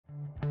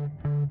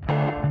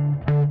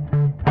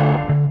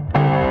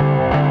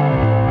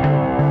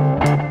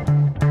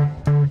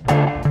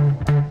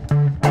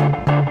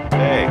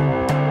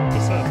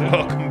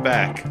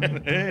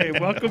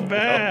Welcome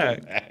back.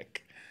 Welcome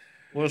back.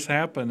 What's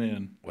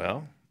happening?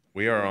 Well,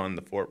 we are on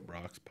the Fort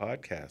Brox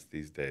podcast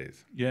these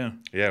days. Yeah.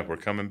 Yeah, we're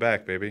coming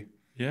back, baby.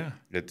 Yeah.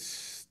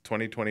 It's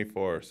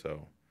 2024,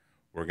 so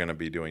we're going to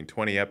be doing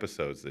 20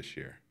 episodes this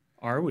year.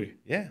 Are we?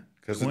 Yeah,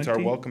 because it's our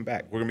welcome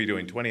back. We're going to be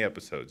doing 20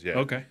 episodes, yeah.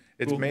 Okay.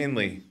 It's cool.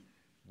 Mainly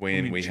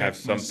when we have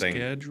something.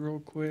 Schedule real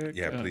quick.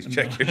 Yeah, please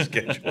check your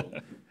schedule.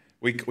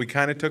 We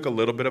kind of took a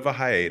little bit of a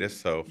hiatus,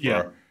 so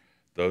for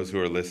those who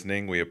are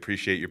listening, we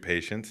appreciate your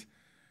patience.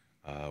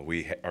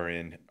 We are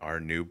in our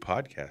new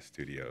podcast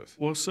studios.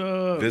 What's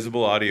up?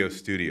 Visible Audio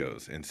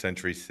Studios in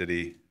Century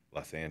City,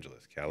 Los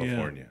Angeles,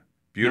 California. Yeah.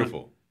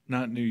 Beautiful.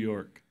 Not New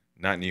York.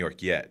 Not New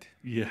York yet.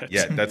 Yet.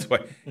 That's why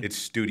it's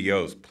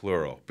studios,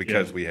 plural,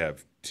 because we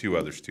have 2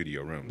 other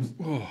studio rooms,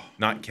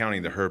 not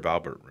counting the Herb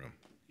Albert room.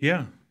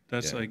 Yeah,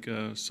 that's like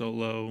a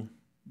solo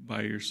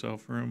by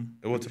yourself room.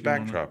 Well, it's a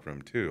backdrop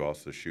room, too.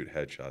 Also shoot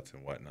headshots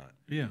and whatnot.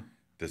 Yeah.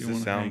 Does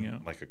this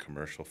sound like a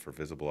commercial for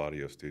Visible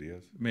Audio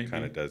Studios? Maybe.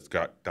 Kind of does.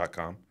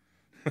 .com?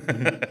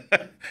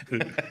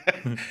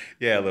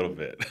 Yeah, a little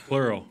bit.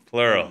 Plural.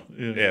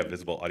 Yeah,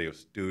 Visible Audio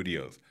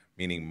Studios,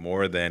 meaning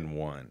more than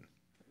one.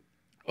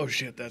 Oh,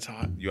 shit, that's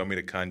hot. You want me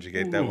to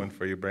conjugate that one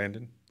for you,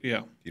 Brandon? Yeah.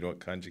 Do you know what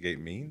conjugate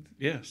means?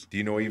 Yes. Do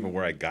you know even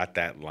where I got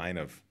that line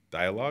of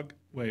dialogue?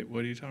 Wait,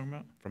 what are you talking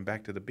about? From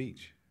Back to the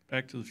Beach.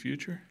 Back to the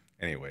Future?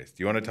 Anyways,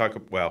 do you want to talk?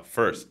 Well,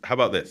 first, how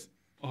about this?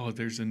 Oh,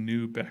 there's a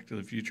new Back to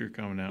the Future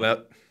coming out.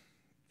 Well,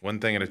 one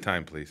thing at a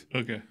time, please.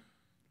 Okay.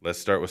 Let's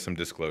start with some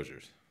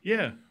disclosures.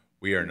 Yeah.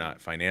 We are not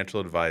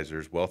financial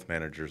advisors, wealth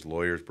managers,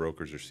 lawyers,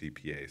 brokers, or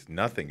CPAs.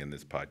 Nothing in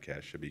this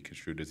podcast should be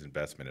construed as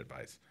investment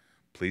advice.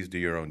 Please do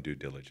your own due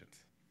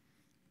diligence.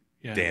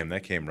 Yeah. Damn,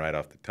 that came right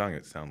off the tongue.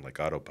 It sounded like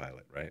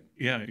autopilot, right?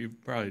 Yeah,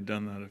 you've probably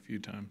done that a few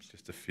times.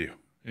 Just a few.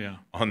 Yeah.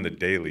 On the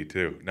daily,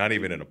 too. Not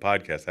even in a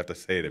podcast. I have to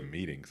say it in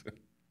meetings.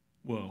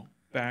 Whoa.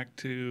 Back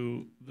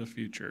to the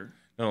Future.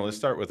 No, let's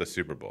start with a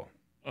SuperBowl.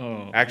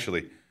 Oh.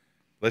 Actually,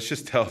 let's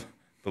just tell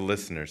the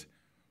listeners,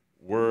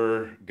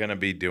 we're going to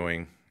be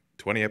doing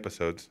 20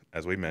 episodes,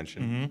 as we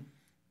mentioned,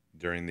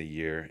 during the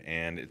year.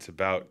 And it's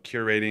about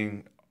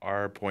curating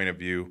our point of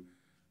view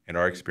and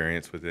our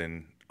experience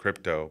within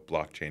crypto,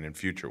 blockchain, and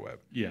future web.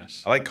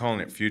 Yes. I like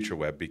calling it future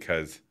web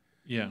because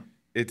we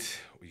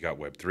got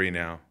Web 3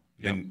 now.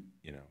 Yep. Then,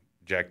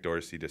 Jack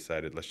Dorsey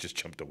decided, let's just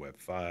jump to Web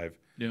 5.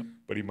 Yep.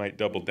 But he might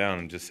double down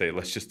and just say,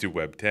 let's just do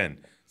Web 10.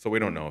 So we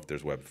don't know if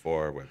there's Web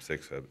 4, Web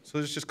 6. So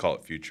let's just call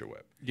it future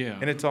web. Yeah.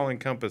 And it's all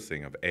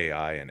encompassing of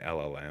AI and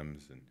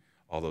LLMs and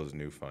all those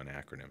new fun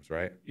acronyms,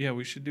 right? Yeah,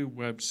 we should do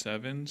Web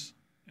 7s,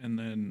 and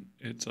then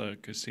it's a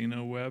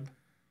casino web.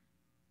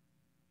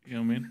 You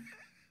know what I mean?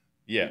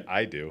 Yeah,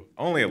 I do.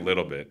 Only a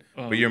little bit.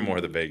 But you're more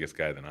the Vegas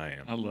guy than I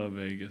am. I love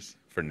Vegas.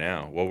 For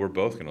now. Well, we're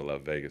both going to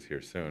love Vegas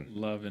here soon.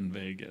 Loving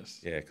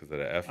Vegas. Yeah, because of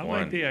the F1. I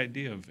like the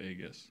idea of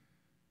Vegas.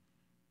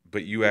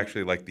 But you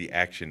actually like the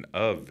action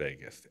of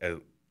Vegas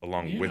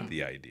along with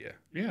the idea.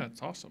 Yeah,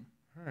 it's awesome.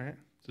 All right.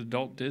 It's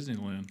adult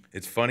Disneyland.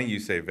 It's funny you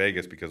say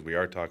Vegas because we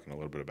are talking a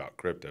little bit about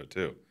crypto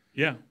too.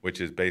 Yeah.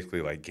 Which is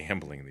basically like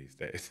gambling these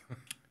days.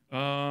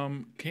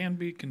 Can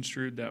be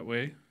construed that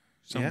way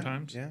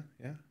sometimes. Yeah.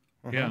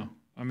 Yeah.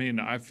 I mean,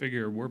 I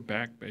figure we're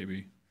back,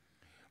 baby.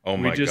 Oh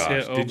my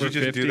gosh. Did you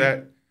just 50. do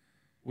that?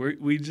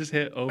 We just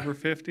hit over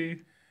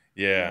 50.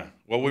 Yeah.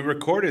 Well, we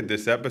recorded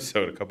this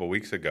episode a couple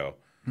weeks ago.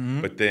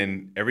 But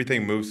then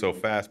everything moved so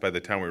fast by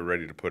the time we were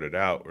ready to put it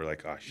out, we're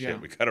like, oh,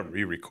 shit, we got to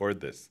re-record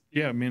this.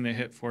 Yeah, I mean, it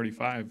hit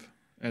 45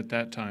 at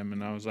that time,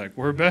 and I was like,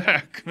 we're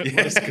back.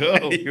 Let's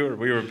go.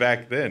 We were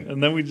back then.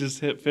 And then we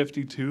just hit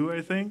 52,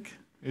 I think.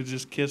 It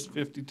just kissed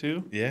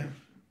 52. Yeah.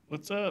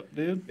 What's up,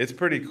 dude? It's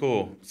pretty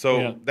cool.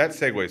 So that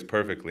segues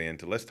perfectly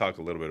into let's talk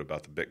a little bit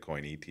about the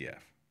Bitcoin ETF.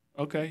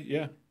 Okay,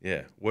 yeah.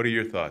 Yeah. What are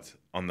your thoughts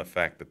on the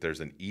fact that there's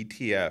an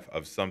ETF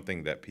of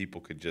something that people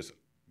could just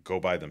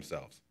go buy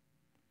themselves?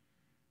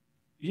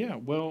 Yeah,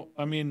 well,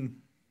 I mean,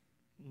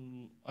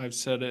 I've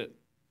said it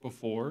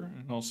before,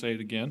 and I'll say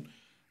it again.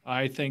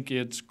 I think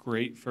it's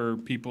great for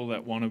people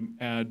that want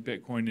to add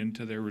Bitcoin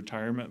into their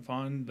retirement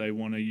fund. They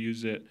want to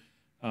use it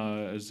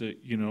as a,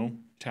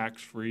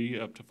 tax-free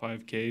up to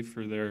 $5K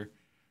for their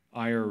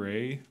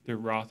IRA, their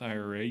Roth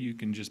IRA. You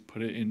can just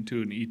put it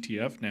into an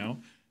ETF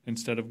now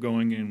instead of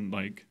going in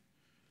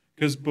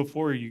because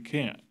before you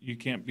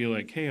can't be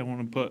like, hey, I want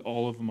to put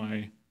all of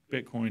my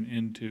Bitcoin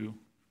into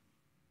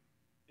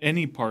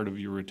any part of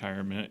your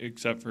retirement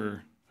except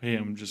for, hey,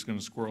 I'm just going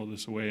to squirrel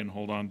this away and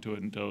hold on to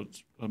it until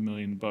it's $1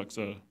 million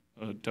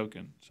a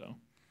token. So,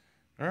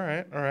 all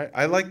right.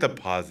 I like the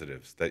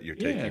positives that you're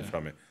taking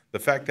from it. The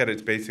fact that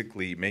it's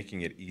basically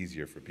making it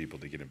easier for people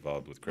to get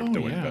involved with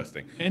crypto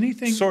investing.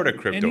 Anything sort of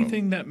crypto.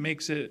 Anything that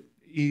makes it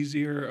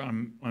easier,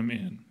 I'm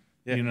in.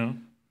 Yeah.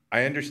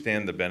 I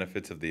understand the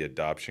benefits of the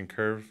adoption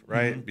curve,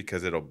 right?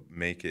 Because it'll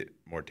make it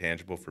more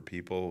tangible for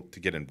people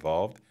to get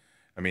involved.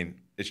 I mean,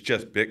 it's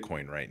just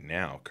Bitcoin right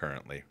now,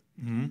 currently.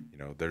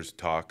 There's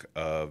talk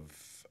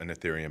of an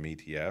Ethereum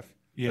ETF.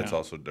 That's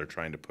also they're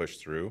trying to push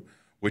through,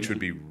 which would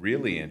be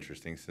really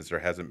interesting since there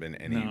hasn't been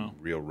any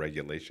real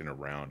regulation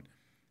around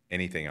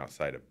anything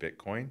outside of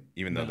Bitcoin,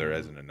 even though No. there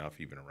isn't enough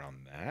even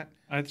around that.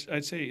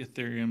 I'd say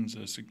Ethereum's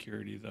a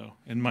security, though,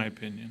 in my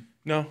opinion.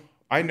 No,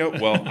 I know.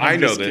 Well, I'm I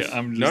know just this.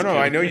 I'm No, just no,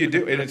 I kidding. know you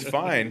do, and it's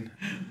fine.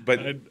 But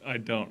I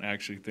don't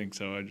actually think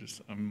so.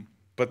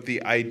 but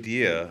the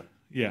idea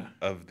Yeah.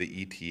 of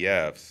the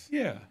ETFs,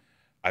 Yeah.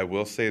 I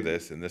will say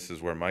this, and this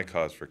is where my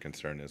cause for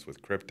concern is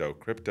with crypto.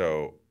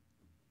 Crypto,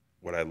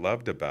 what I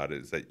loved about it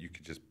is that you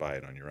could just buy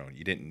it on your own.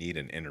 You didn't need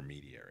an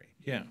intermediary.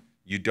 Yeah.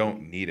 You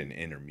don't need an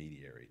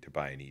intermediary to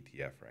buy an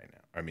ETF right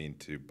now. I mean,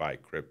 to buy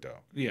crypto.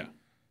 Yeah.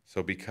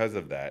 So because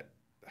of that,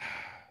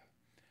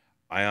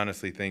 I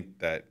honestly think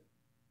that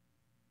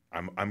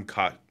I'm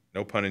caught.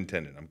 No pun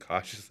intended. I'm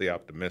cautiously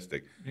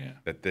optimistic Yeah.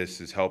 that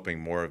this is helping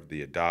more of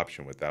the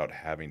adoption without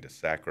having to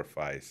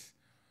sacrifice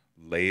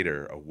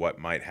later of what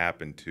might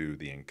happen to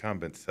the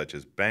incumbents, such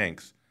as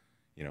banks,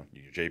 your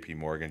J.P.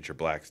 Morgans, your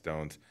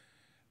Blackstones,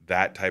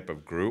 that type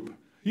of group,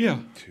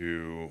 Yeah.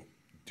 to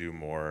do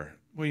more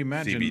Well, you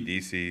imagine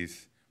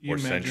CBDCs you or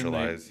imagine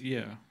centralized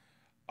yeah.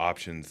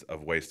 options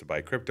of ways to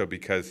buy crypto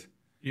because,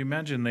 You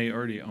imagine they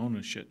already own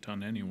a shit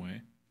ton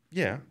anyway.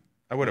 yeah,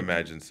 I would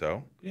imagine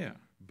so. Yeah.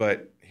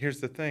 But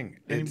here's the thing.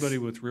 Anybody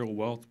with real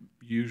wealth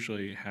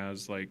usually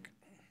has like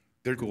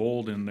They're-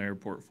 gold in their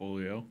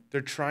portfolio.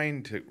 They're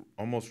trying to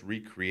almost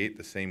recreate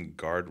the same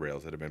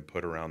guardrails that have been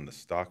put around the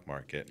stock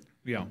market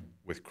Yeah.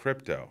 with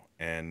crypto.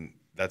 And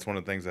that's one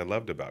of the things I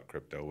loved about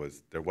crypto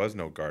was there was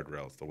no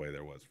guardrails the way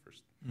there was for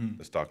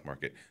the stock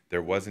market.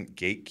 There wasn't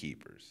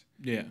gatekeepers.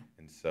 Yeah.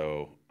 And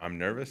so I'm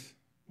nervous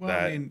Well,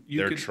 that I mean, you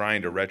they're could-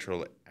 trying to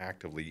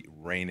retroactively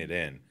rein it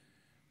in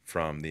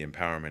from the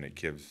empowerment it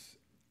gives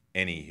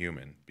any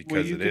human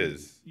because you it could-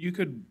 is. You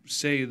could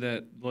say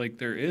that like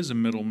there is a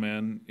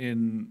middleman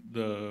in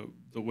the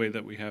way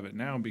that we have it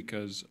now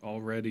because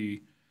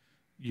already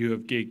you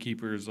have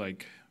gatekeepers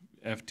like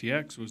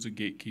FTX was a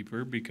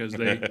gatekeeper because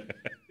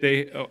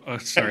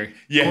sorry.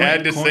 You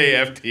had to say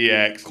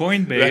FTX.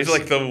 Coinbase. That's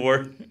like the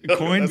word. Let's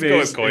go with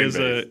Coinbase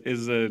Coinbase.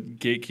 is a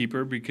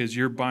gatekeeper because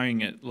you're buying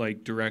it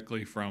like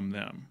directly from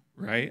them,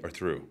 right? Or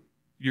through.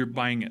 You're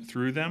buying it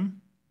through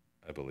them?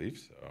 I believe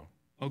so.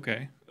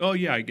 Okay. Oh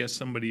yeah, I guess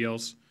somebody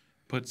else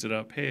puts it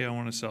up. Hey, I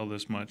want to sell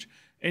this much.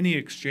 Any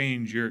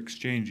exchange you're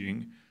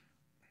exchanging,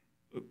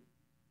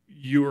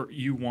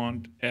 you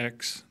want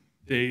X,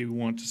 they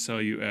want to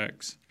sell you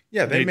X.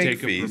 Yeah, they make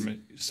take a fees. permit.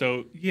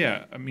 So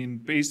yeah, I mean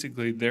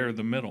basically they're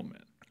the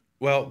middlemen.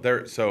 Well,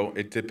 so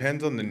it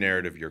depends on the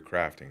narrative you're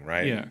crafting,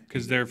 right? Yeah,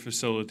 because they're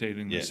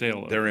facilitating the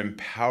sale of They're it.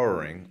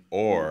 empowering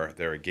or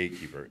they're a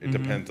gatekeeper. It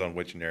depends on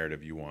which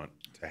narrative you want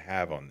to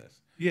have on this.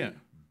 Yeah.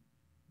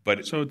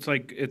 But So it's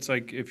like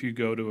if you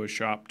go to a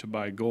shop to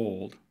buy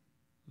gold,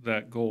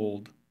 that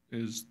gold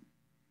is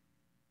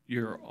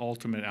your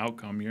ultimate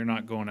outcome. You're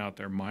not going out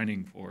there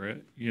mining for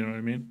it. You know what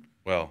I mean?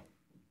 well,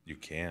 you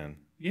can.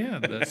 Yeah,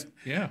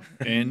 yeah.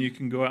 And you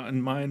can go out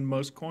and mine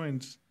most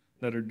coins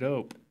that are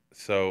dope.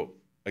 So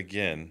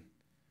again,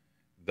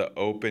 the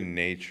open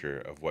nature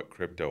of what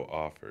crypto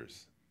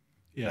offers.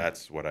 Yeah.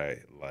 That's what I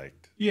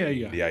liked. Yeah,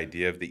 yeah. The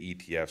idea of the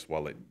ETFs,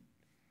 while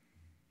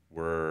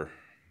we're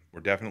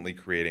definitely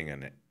creating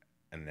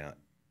an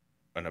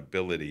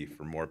ability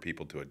for more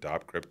people to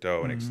adopt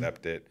crypto and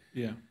accept it.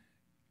 Yeah.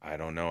 I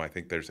don't know. I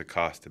think there's a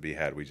cost to be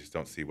had. We just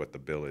don't see what the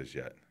bill is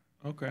yet.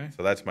 Okay.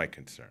 So that's my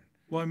concern.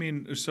 Well, I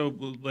mean, so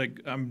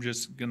like I'm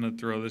just gonna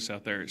throw this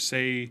out there.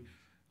 Say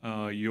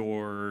you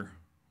wanted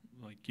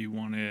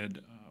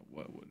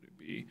what would it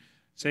be?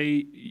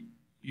 Say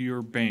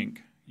your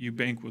bank. You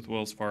bank with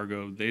Wells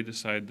Fargo. They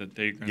decide that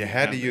they're going You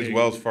had to use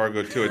Wells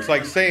Fargo too. It's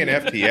like saying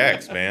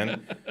FTX,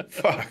 man.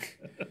 Fuck.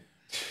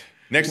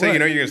 Next thing you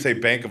know, you're going to say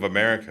Bank of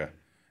America.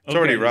 It's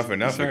already rough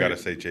enough. We got to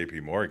say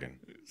J.P. Morgan.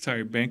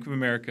 Sorry, Bank of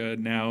America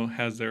now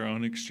has their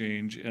own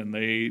exchange, and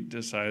they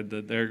decide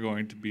that they're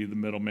going to be the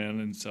middleman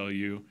and sell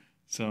you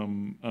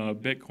some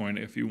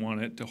Bitcoin if you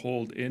want it to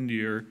hold into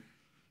your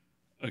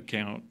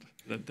account.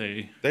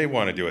 They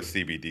want to do a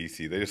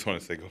CBDC. They just want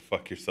to say, go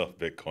fuck yourself,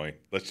 Bitcoin.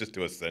 Let's just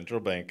do a central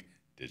bank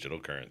digital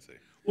currency.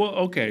 Well,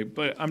 okay,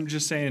 but I'm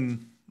just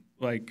saying,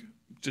 like,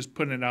 just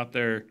putting it out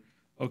there.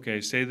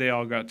 Okay, say they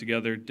all got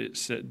together,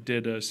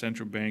 did a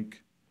central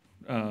bank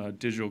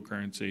digital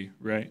currency,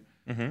 right?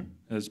 Mm-hmm.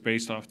 That's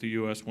based off the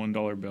U.S.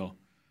 $1 bill.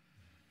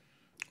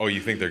 Oh, you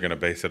think they're going to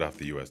base it off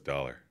the U.S.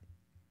 dollar?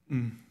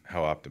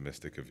 How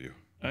optimistic of you.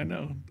 I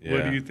know. Yeah.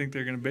 What do you think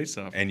they're going to base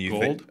off? And you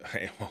gold?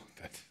 Well,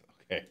 that's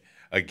okay.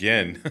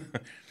 Again,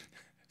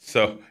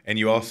 and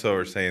you also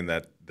are saying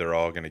that they're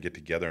all going to get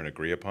together and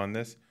agree upon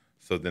this.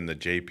 So then the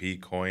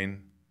JP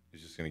coin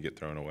is just going to get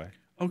thrown away.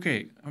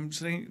 Okay, I'm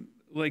saying,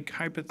 like,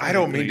 hypothetically. I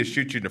don't mean to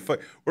shoot you in the foot.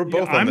 We're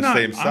both on the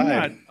same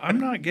side. I'm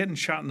not getting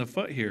shot in the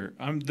foot here.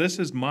 This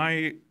is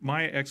my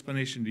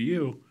explanation to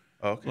you.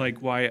 Okay. Like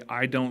why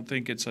I don't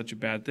think it's such a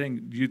bad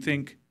thing. Do you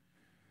think?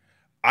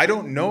 I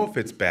don't know if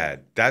it's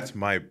bad. That's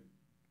my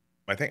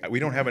thing. We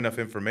don't have enough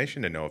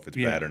information to know if it's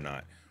bad or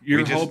not.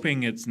 You're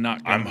hoping it's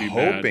not going to be bad.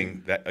 I'm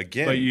hoping that,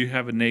 again. But you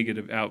have a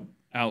negative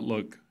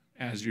outlook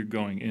as you're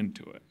going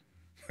into it.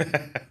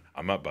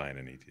 I'm not buying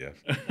an ETF.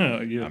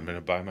 Yeah. I'm going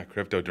to buy my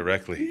crypto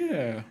directly.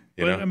 Yeah.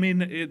 You But know? I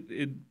mean,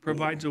 it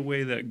provides a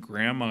way that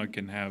grandma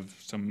can have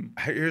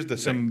Here's the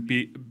thing.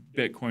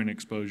 Bitcoin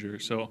exposure.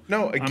 So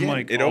No, I'm again,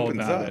 like it all opens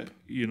about up. it,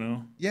 you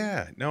know?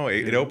 Yeah, no,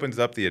 it Yeah. opens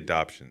up the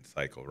adoption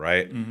cycle,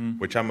 right?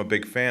 Which I'm a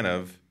big fan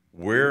of.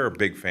 We're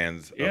big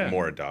fans of Yeah.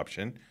 more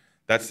adoption.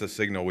 That's the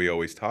signal we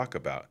always talk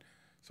about.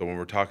 So when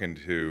we're talking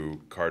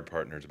to card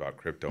partners about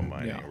crypto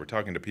mining, Yeah. or we're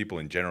talking to people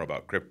in general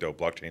about crypto,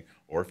 blockchain,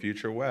 or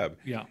future web,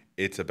 Yeah.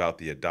 it's about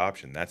the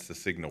adoption. That's the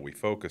signal we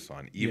focus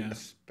on, even Yeah.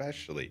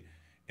 especially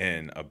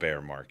in a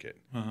bear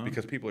market, Uh-huh.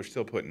 because people are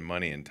still putting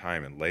money and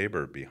time and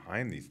labor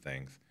behind these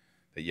things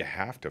that you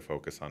have to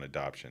focus on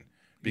adoption.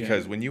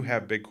 Because when you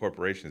have big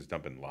corporations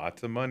dumping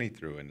lots of money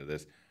through into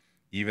this,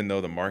 even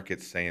though the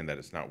market's saying that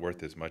it's not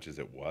worth as much as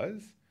it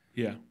was,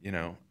 Yeah. you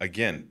know,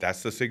 again,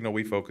 that's the signal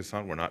we focus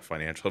on. We're not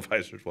financial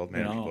advisors, wealth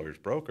managers, No. lawyers,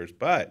 brokers,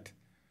 but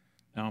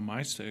Now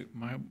my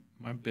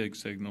big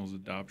signal is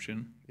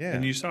adoption. Yeah.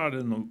 And you saw it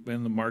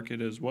in the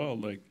market as well.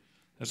 Like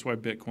that's why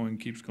Bitcoin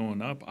keeps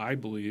going up, I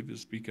believe,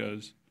 is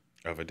because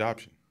of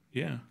adoption.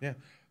 yeah. Yeah.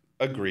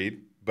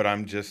 Agreed. But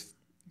I'm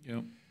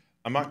Yep.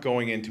 not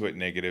going into it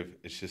negative.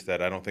 It's just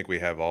that I don't think we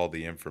have all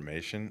the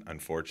information,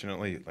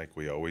 unfortunately, like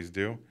we always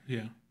do,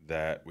 Yeah.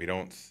 that we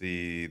don't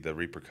see the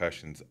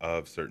repercussions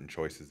of certain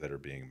choices that are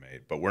being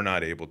made. But we're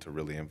not able to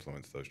really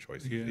influence those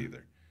choices Yeah.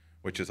 either,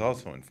 which is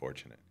also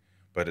unfortunate.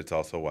 But it's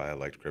also why I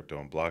liked crypto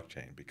and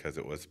blockchain, because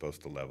it was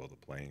supposed to level the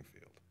playing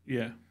field.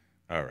 Yeah.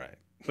 All right.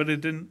 But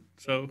it didn't.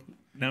 So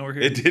now we're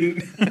here. It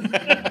didn't.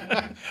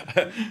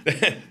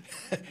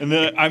 And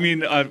then, I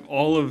mean,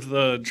 all of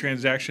the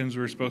transactions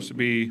were supposed to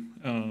be,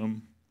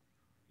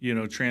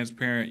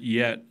 transparent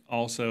yet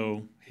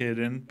also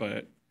hidden.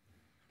 But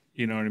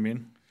you know what I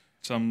mean?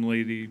 Some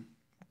lady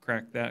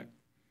cracked that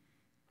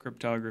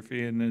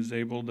cryptography and is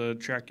able to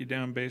track you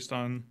down based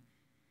on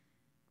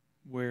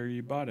where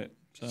you bought it.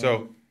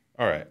 So,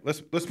 all right,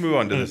 let's move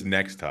on to this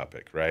next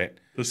topic, right?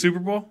 The Super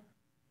Bowl?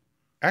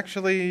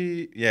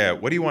 Actually, yeah.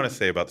 What do you want to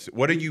say about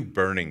what are you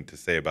burning to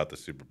say about the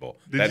Super Bowl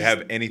that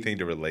have anything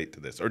to relate to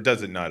this, or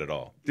does it not at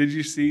all? Did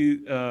you see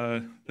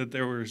that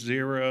there were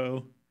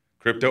 0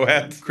 Crypto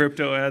ads?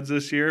 crypto ads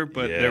this year,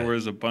 but Yeah. there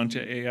was a bunch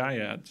of AI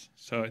ads.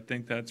 So I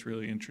think that's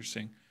really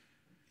interesting.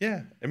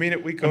 Yeah, I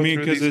mean, we go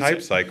through 'cause these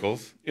hype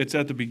cycles. It's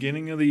at the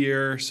beginning of the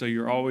year, so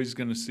you're always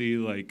going to see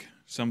like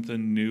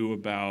something new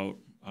about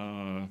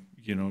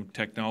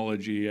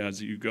technology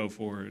as you go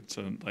forward.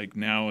 So like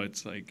now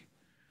it's like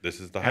This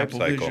is the hype Apple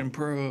cycle. Vision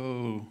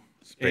Pro,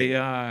 Spa-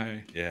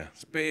 AI, Yeah,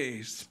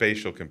 space.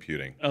 spatial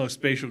computing. Oh,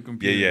 spatial Yeah,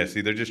 computing. yeah.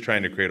 See, they're just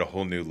trying to create a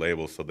whole new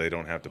label so they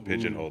don't have to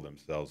pigeonhole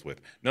themselves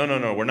with, no,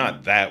 we're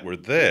not that, we're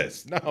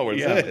this. No, we're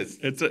this.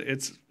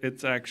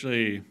 It's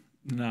actually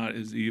not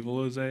as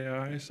evil as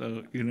AI.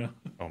 So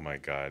Oh my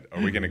God,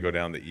 are we going to go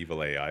down the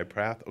evil AI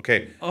path?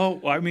 Okay,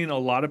 Oh, I mean, a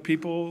lot of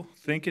people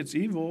think it's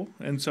evil,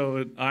 and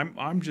so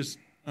I'm just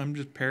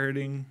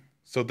parroting.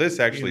 so this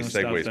actually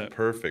stuff segues that-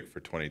 perfect for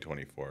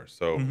 2024.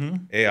 So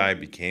AI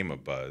became a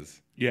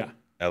buzz, Yeah.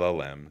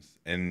 LLMs,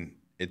 and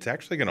it's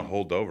actually going to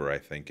hold over, I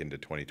think, into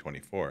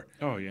 2024.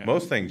 Oh yeah.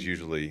 Most things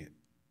usually,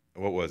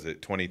 what was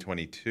it?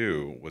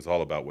 2022 was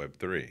all about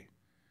Web3.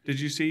 Did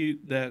you see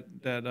that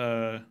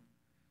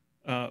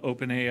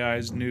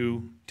OpenAI's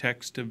new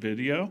text to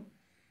video?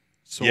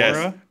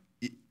 Sora.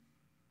 Yes.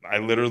 I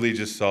literally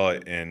just saw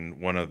it in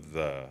one of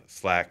the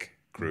Slack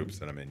groups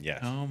that I'm in.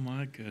 Yes. Oh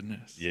my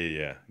goodness.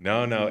 Yeah.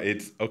 No,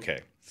 it's okay.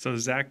 So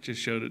Zach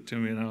just showed it to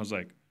me, and I was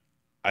like,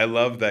 I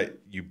love that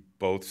you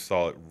both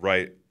saw it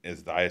right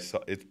as I saw.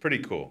 It's pretty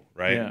cool,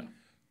 right? yeah,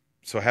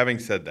 So having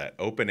said that,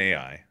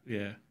 OpenAI,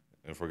 yeah.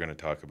 if we're going to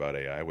talk about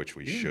AI, which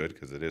we should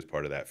because it is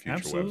part of that future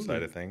Absolutely.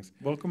 website of things.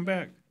 Welcome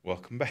back.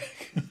 Welcome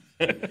back.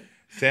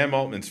 Sam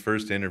Altman's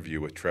first interview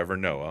with Trevor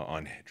Noah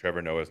on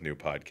Trevor Noah's new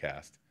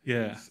podcast.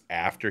 Yeah.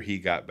 After he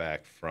got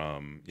back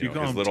from Do you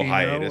call his him little Tino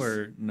hiatus.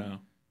 or no?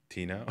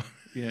 Tino?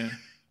 Yeah.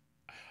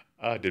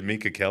 Did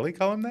Minka Kelly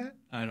call him that?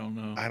 I don't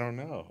know. I don't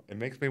know. It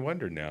makes me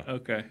wonder now.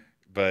 Okay.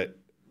 But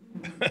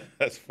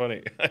that's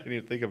funny. I didn't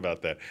even think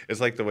about that. It's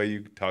like the way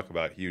you talk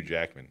about Hugh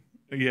Jackman,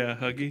 Yeah,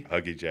 Huggy.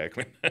 Huggy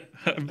Jackman.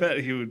 I bet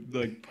he would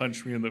like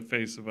punch me in the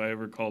face if I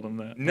ever called him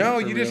that. No,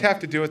 For you just real. have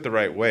to do it the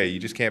right way. You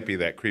just can't be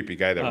that creepy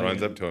guy that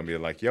runs yeah. up to him and be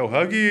like, yo,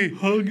 Huggy.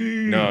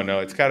 Huggy. No,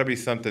 it's got to be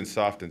something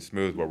soft and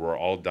smooth where we're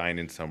all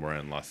dining somewhere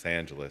in Los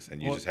Angeles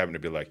and you Well- just happen to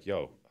be like,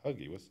 yo,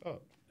 Huggy, what's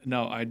up?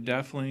 No, I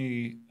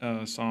definitely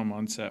saw him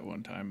on set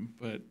one time,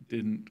 but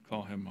didn't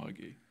call him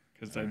Huggy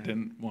because I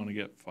didn't want to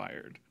get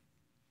fired.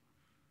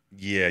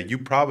 Yeah, you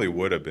probably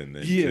would have been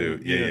then too.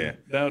 Yeah.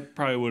 That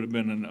probably would have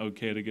been an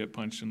okay to get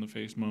punched in the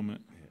face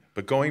moment.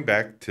 But going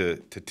back to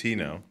Trevor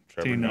Tino.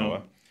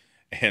 Noah,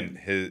 and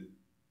his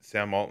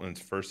Sam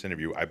Altman's first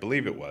interview, I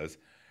believe it was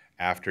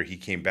after he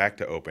came back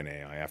to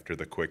OpenAI after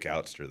the quick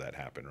ouster that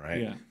happened,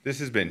 right? Yeah. This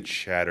has been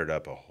chattered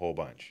up a whole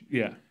bunch.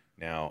 Yeah.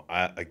 Now,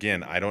 I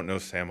don't know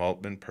Sam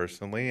Altman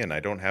personally, and I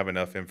don't have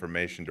enough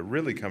information to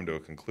really come to a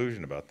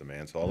conclusion about the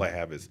man. So all I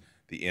have is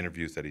the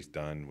interviews that he's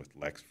done with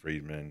Lex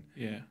Friedman,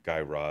 Yeah. Guy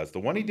Raz. The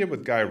one he did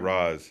with Guy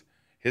Raz,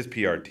 his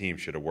PR team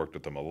should have worked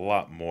with him a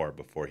lot more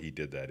before he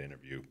did that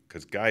interview,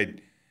 because Guy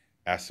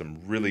asked some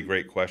really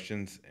great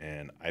questions,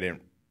 and I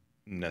didn't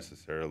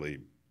necessarily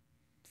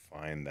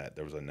find that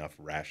there was enough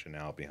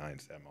rationale behind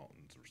Sam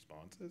Altman's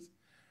responses.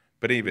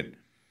 But even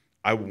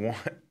I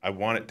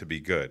want it to be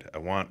good. I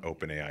want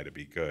OpenAI to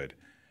be good.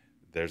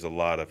 There's a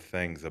lot of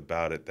things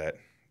about it that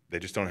they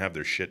just don't have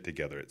their shit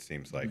together, it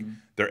seems like.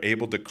 They're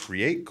able to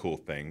create cool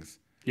things,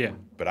 Yeah.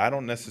 but I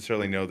don't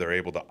necessarily know they're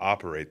able to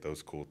operate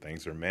those cool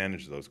things or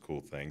manage those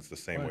cool things the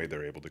same Why? way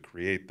they're able to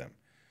create them.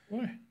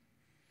 Why?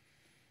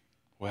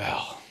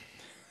 Well,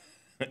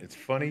 it's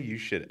funny you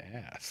should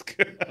ask.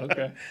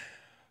 Okay.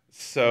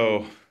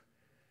 So,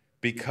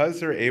 because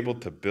they're able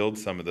to build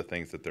some of the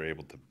things that they're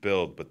able to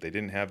build, but they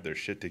didn't have their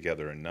shit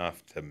together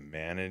enough to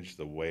manage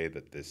the way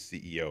that this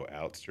CEO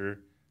ouster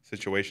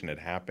situation had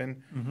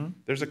happened,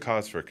 there's a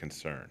cause for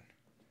concern.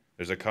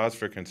 There's a cause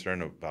for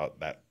concern about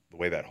that, the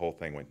way that whole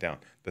thing went down.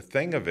 The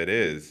thing of it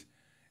is,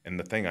 and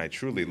the thing I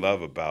truly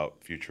love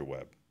about future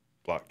web,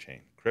 blockchain,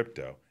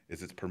 crypto,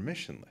 is it's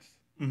permissionless.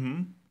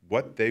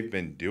 What they've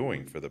been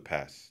doing for the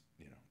past,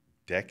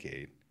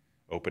 decade,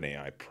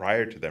 OpenAI,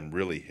 prior to them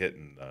really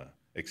hitting the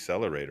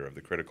accelerator of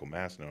the critical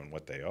mass, knowing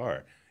what they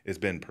are, has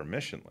been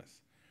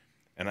permissionless.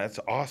 And that's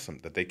awesome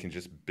that they can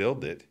just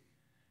build it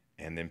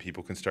and then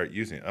people can start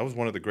using it. That was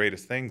one of the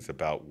greatest things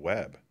about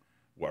web,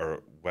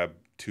 or Web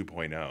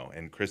 2.0.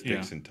 And Chris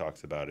Dixon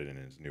talks about it in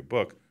his new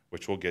book,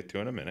 which we'll get to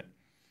in a minute.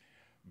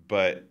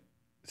 But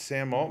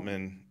Sam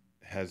Altman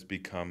has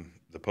become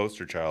the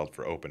poster child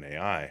for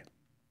OpenAI.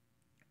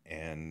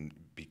 And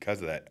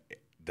because of that,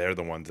 they're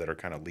the ones that are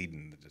kind of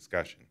leading the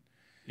discussion.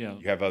 Yeah.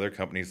 You have other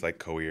companies like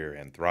Cohere,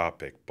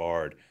 Anthropic,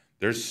 Bard.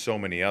 There's so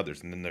many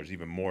others, and then there's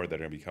even more that are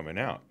going to be coming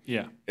out.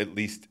 Yeah. At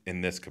least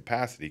in this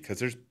capacity, because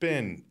there's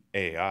been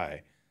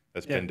AI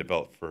that's been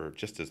developed for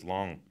just as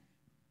long,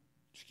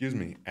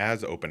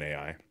 as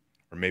OpenAI,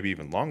 or maybe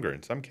even longer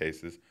in some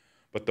cases.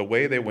 But the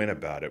way they went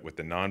about it with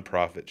the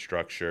nonprofit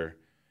structure,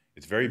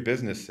 it's very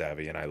business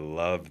savvy, and I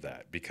love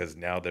that, because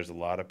now there's a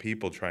lot of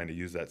people trying to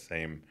use that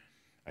same,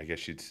 I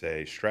guess you'd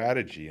say,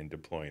 strategy in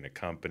deploying a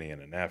company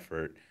and an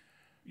effort.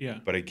 Yeah.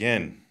 But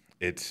again,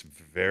 it's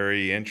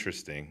very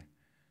interesting.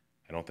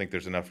 I don't think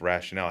there's enough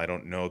rationale. I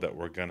don't know that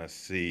we're going to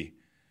see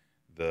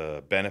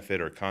the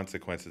benefit or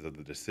consequences of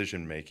the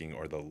decision making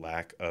or the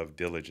lack of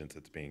diligence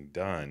that's being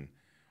done,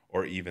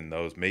 or even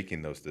those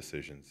making those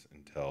decisions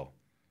until,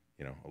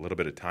 a little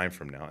bit of time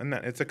from now. And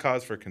that, it's a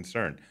cause for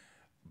concern.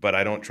 But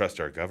I don't trust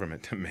our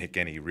government to make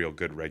any real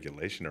good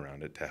regulation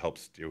around it to help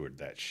steward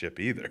that ship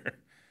either.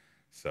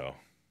 So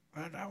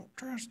I don't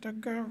trust the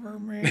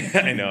government.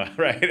 I know,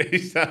 right? You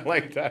sound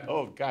like that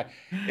old guy.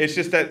 It's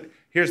just that,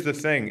 here's the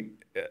thing.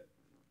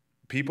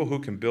 People who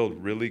can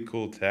build really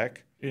cool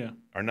tech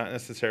are not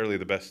necessarily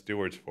the best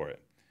stewards for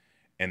it.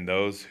 And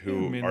those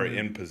who are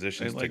in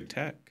positions they like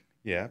tech.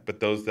 Yeah, but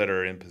those that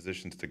are in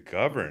positions to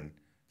govern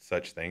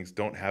such things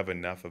don't have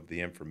enough of the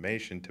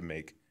information to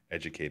make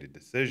educated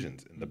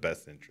decisions in the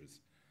best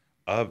interest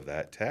of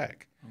that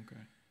tech.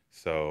 Okay.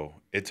 So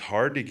it's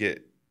hard to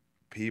get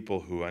people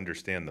who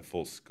understand the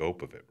full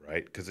scope of it,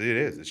 right? Because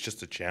it's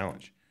just a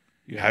challenge.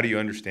 Yeah. How do you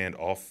understand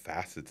all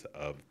facets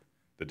of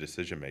the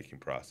decision-making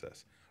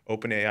process?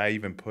 OpenAI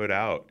even put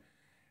out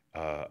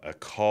a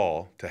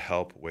call to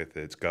help with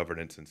its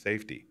governance and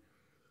safety,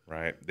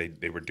 right?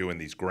 They were doing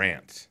these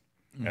grants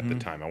at the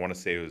time. I want to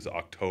say it was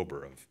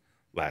October of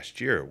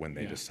last year when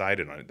they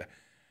decided on it.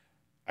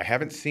 I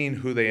haven't seen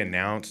who they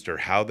announced or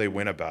how they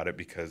went about it,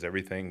 because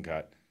everything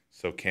got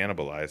so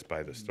cannibalized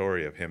by the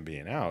story of him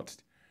being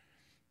ousted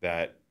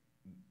that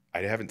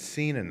I haven't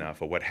seen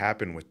enough of what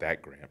happened with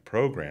that grant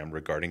program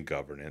regarding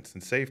governance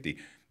and safety.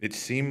 It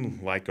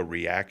seemed like a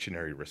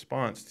reactionary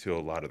response to a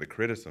lot of the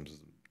criticisms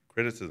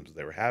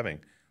they were having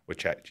with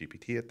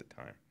ChatGPT at the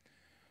time.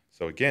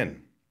 So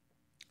again,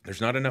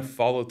 there's not enough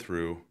follow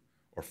through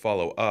or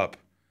follow up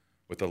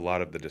with a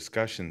lot of the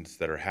discussions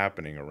that are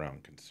happening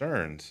around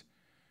concerns,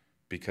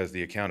 because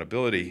the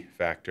accountability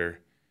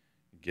factor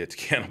gets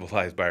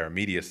cannibalized by our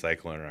media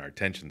cycle and our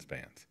attention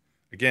spans.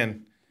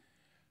 Again,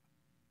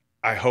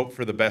 I hope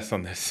for the best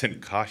on this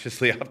and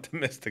cautiously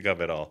optimistic of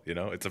it all.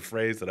 It's a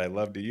phrase that I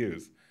love to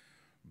use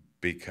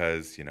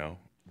because,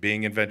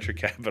 being in venture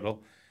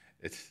capital,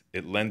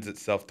 it lends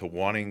itself to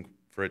wanting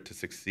for it to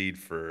succeed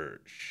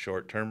for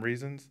short-term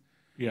reasons.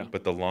 Yeah.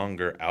 But the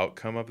longer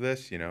outcome of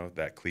this,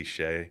 that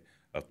cliche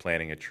of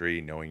planting a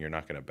tree, knowing you're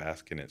not going to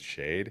bask in its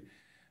shade,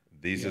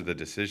 these are the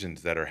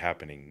decisions that are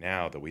happening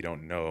now that we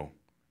don't know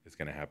is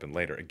going to happen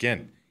later.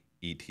 Again,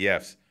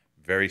 ETFs,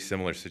 very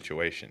similar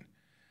situation.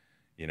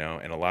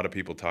 And a lot of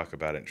people talk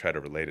about it and try to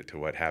relate it to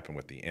what happened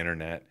with the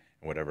internet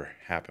and whatever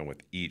happened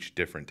with each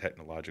different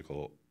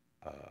technological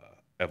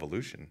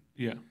evolution.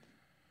 Yeah.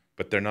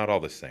 But they're not all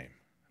the same.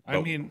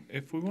 I mean,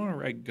 if we want to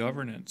write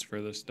governance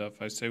for this stuff,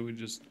 I say we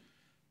just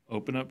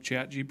open up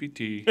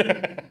ChatGPT,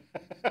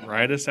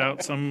 write us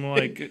out some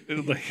like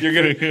You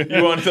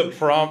want the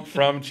prompt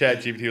from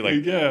ChatGPT,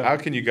 like, Yeah. how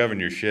can you govern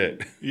your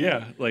shit?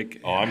 Yeah, like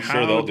Oh, I'm sure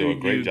how they'll do a do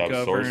great you job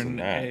govern sourcing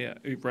that.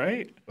 AI,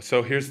 right?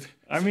 So here's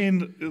I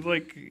mean,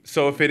 like,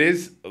 so if it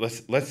is,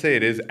 let's say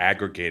it is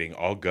aggregating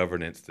all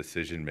governance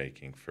decision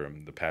making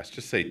from the past,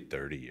 just say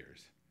 30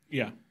 years.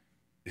 yeah.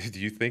 Do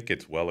you think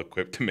it's well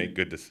equipped to make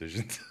good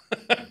decisions?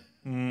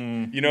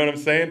 Mm, You know what I'm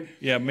saying?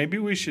 yeah, maybe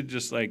we should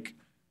just like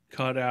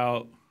cut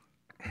out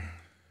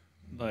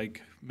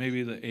like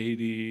maybe the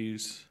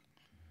 80s,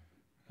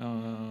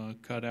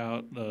 cut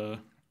out the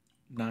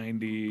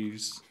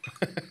 90s.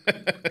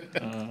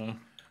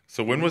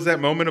 So when was that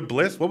moment of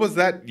bliss? What was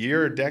that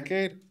year or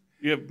decade?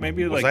 Yeah,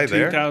 maybe Was like I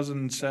there?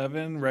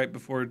 2007, right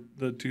before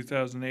the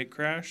 2008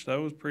 crash. That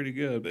was pretty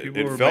good. People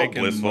It were felt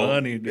making blissful.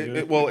 money,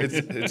 dude. Well,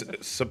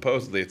 it's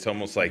supposedly it's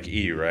almost like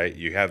E, right?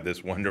 You have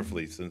this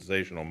wonderfully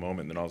sensational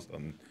moment, then all of a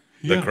sudden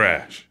the Yeah.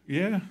 crash.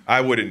 Yeah, I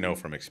wouldn't know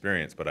from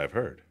experience, but I've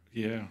heard.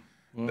 yeah.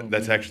 Well,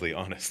 That's actually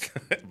honest.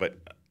 But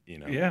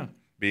yeah.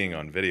 being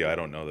on video, I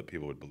don't know that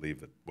people would believe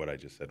that what I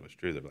just said was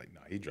true. They're like,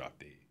 no, he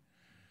dropped E.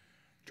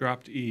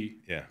 Dropped E.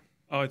 Yeah.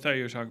 Oh, I thought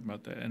you were talking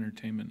about the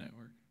entertainment network.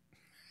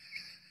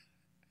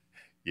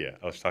 Yeah,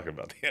 I was talking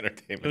about the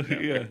entertainment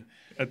network. Yeah,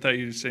 I thought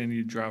you were saying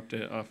you dropped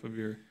it off of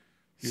your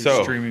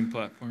So, streaming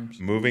platforms.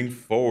 moving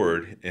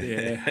forward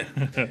Yeah.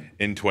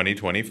 in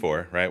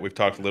 2024, right? We've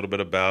talked a little bit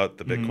about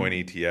the Mm-hmm.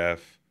 Bitcoin ETF.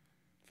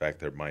 In fact,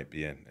 there might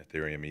be an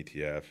Ethereum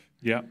ETF.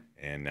 Yeah.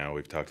 And now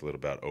we've talked a little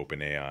about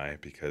OpenAI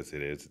because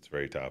it's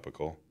very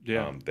topical.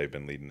 Yeah. They've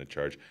been leading the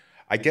charge.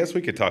 I guess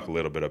we could talk a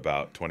little bit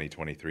about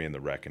 2023 and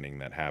the reckoning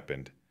that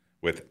happened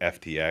with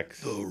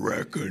FTX. The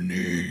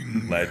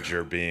Reckoning.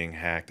 Ledger being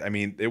hacked. I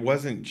mean, it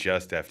wasn't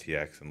just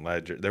FTX and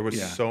Ledger. There was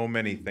Yeah. so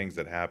many things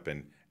that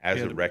happened as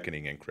Yeah. a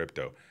reckoning in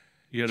crypto.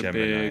 You had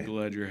Gemini. a big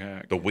ledger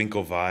hack. The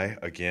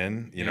Winklevi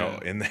again, Yeah.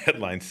 in the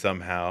headline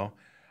somehow.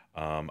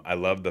 I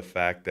love the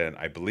fact that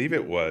I believe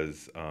it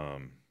was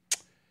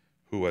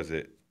who was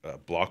it?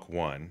 Block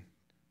One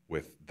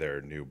with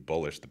their new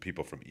bullish. The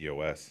people from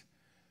EOS,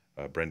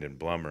 Brendan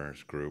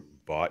Blummer's group,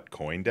 bought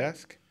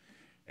CoinDesk,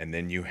 and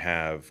then you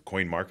have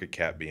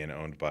CoinMarketCap being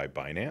owned by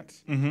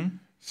Binance. Mm-hmm.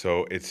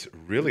 So it's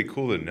really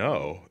cool to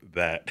know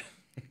that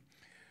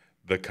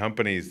the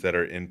companies that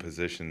are in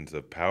positions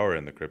of power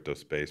in the crypto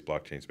space,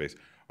 blockchain space,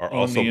 are Own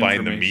also the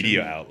buying the information.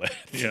 media outlets.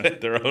 Yeah.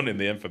 They're owning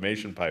the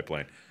information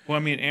pipeline. Well,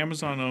 I mean,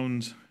 Amazon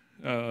owns,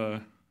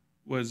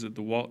 was it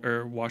the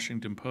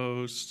Washington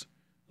Post?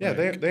 Yeah,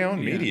 Like, they own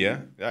yeah.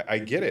 media. I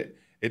get it.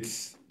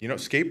 It's,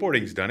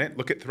 skateboarding's done it.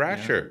 Look at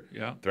Thrasher.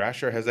 Yeah.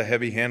 Thrasher has a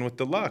heavy hand with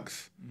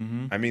Deluxe.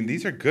 Mm-hmm. I mean,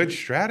 these are good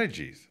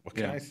strategies. What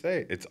can Yeah. I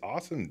say? It's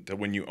awesome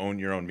when you own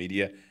your own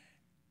media.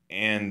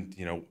 And,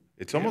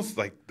 it's almost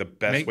like the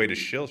best way to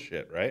shill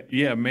shit, right?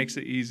 Yeah, it makes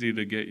it easy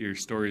to get your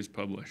stories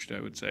published, I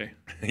would say.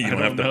 You I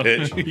don't have to know.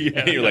 pitch.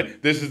 Yeah. You're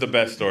like, this is the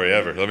best story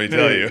ever. Let me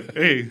tell you.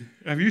 Hey,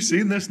 have you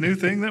seen this new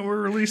thing that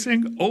we're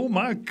releasing? Oh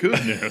my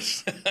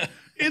goodness.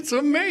 It's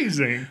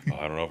amazing. Oh,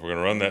 I don't know if we're going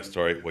to run that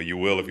story. Well, you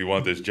will if you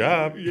want this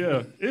job.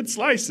 Yeah, it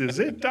slices,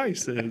 it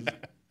dices.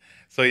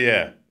 So,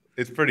 yeah,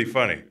 it's pretty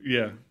funny.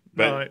 Yeah.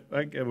 But- No,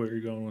 I get where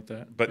you're going with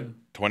that. But Yeah.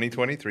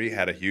 2023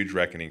 had a huge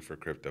reckoning for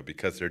crypto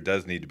because there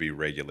does need to be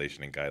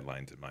regulation and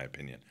guidelines, in my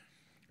opinion.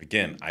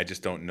 Again, I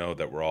just don't know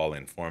that we're all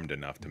informed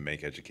enough to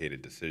make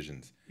educated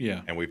decisions.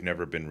 Yeah. And we've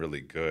never been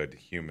really good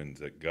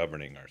humans at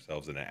governing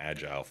ourselves in an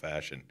agile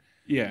fashion.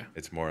 Yeah.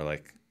 It's more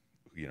like,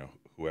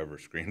 whoever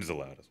screams the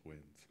loudest wins.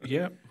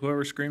 Yeah.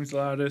 Whoever screams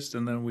loudest,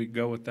 and then we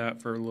go with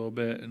that for a little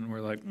bit, and we're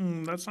like,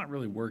 that's not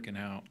really working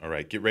out. All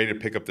right, get ready to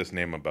pick up this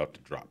name I'm about to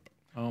drop.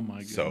 Oh my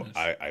goodness. So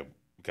I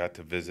got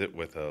to visit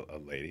with a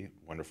lady,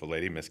 wonderful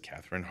lady, Miss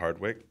Catherine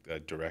Hardwick, the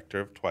director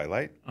of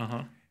Twilight.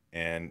 Uh-huh.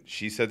 And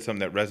she said something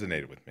that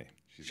resonated with me.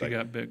 She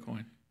got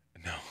Bitcoin.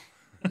 No,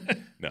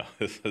 no,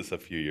 this was a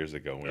few years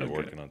ago when we were Okay.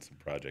 working on some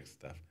project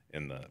stuff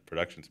in the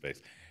production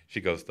space. She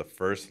goes, the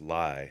first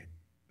lie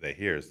they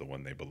hear is the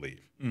one they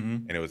believe.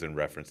 Mm-hmm. And it was in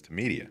reference to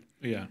media.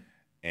 Yeah.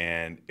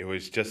 And it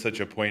was just such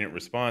a poignant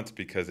response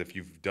because if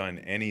you've done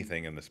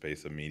anything in the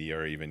space of media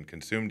or even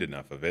consumed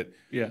enough of it,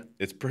 Yeah.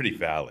 it's pretty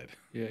valid.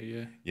 Yeah.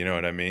 Yeah. You know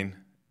what I mean?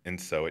 And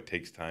so it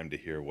takes time to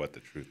hear what the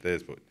truth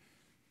is, but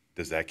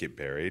does that get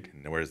buried?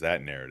 And where's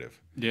that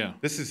narrative? Yeah.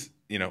 This is,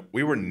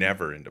 we were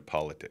never into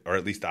politics, or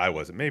at least I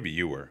wasn't. Maybe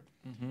you were.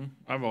 Mm-hmm.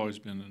 I've always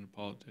been into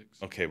politics.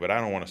 Okay, but I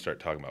don't want to start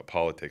talking about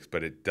politics,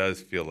 but it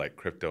does feel like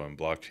crypto and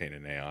blockchain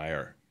and AI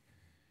are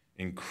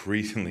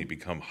increasingly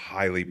become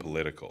highly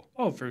political.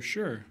 Oh, for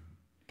sure.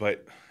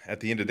 But at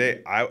the end of the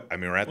day, I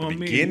mean, we're at the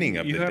beginning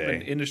of the you have day.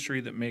 an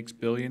industry that makes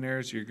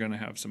billionaires, you're going to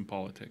have some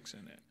politics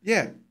in it.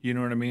 Yeah. You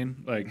know what I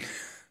mean? Like,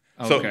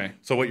 So, okay.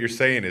 so what you're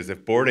saying is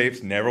if Bored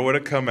Apes never would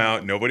have come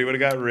out, nobody would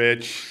have got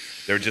rich.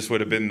 There just would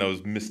have been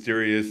those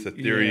mysterious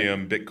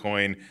Ethereum,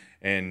 Bitcoin,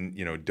 and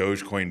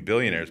Dogecoin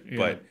billionaires. Yeah.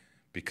 But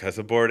because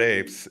of Bored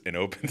Apes and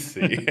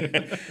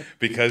OpenSea,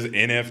 because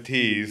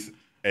NFTs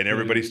and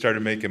everybody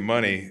started making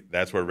money,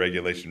 that's where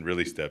regulation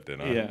really stepped in.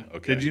 Huh? Yeah.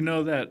 Okay. Did you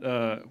know that?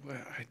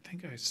 I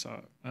think I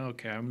saw.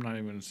 Okay, I'm not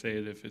even going to say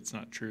it if it's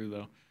not true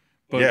though.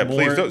 But Yeah, more,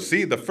 please don't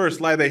see the first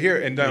lie they hear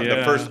and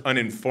the first Yeah.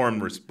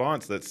 uninformed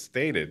response that's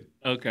stated.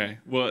 Okay.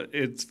 Well,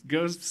 it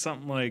goes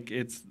something like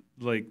it's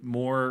like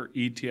more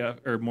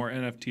ETF or more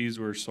NFTs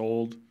were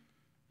sold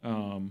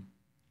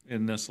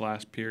in this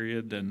last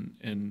period than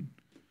in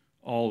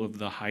all of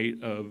the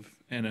height of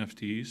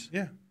NFTs.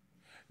 Yeah.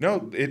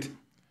 No,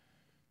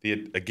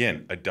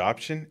 again,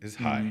 adoption is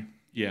high.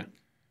 Yeah.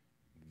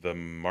 The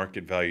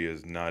market value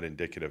is not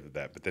indicative of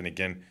that. But then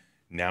again,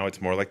 now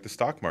it's more like the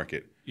stock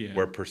market, Yeah.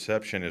 where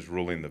perception is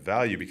ruling the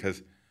value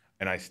because,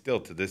 and I still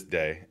to this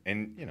day,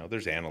 and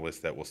there's analysts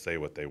that will say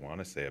what they want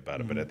to say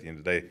about it, but at the end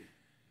of the day,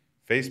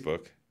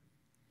 Facebook,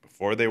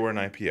 before they were an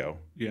IPO,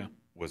 Yeah.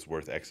 was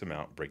worth X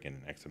amount,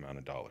 bringing in X amount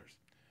of dollars.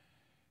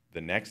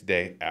 The next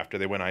day after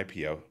they went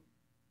IPO,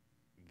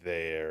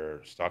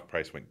 their stock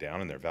price went down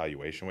and their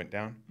valuation went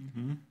down.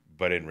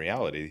 But in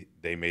reality,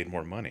 they made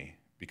more money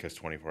because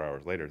 24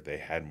 hours later, they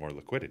had more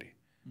liquidity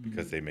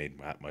because they made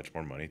much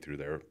more money through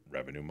their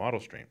revenue model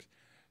streams.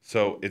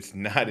 So it's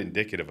not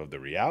indicative of the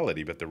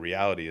reality, but the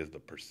reality is the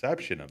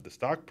perception of the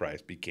stock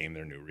price became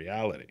their new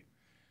reality.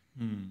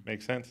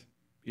 Make sense?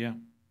 Yeah.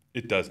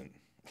 It doesn't.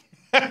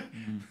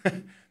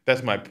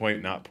 That's my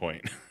point, not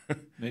point.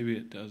 Maybe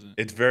it doesn't.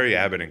 It's very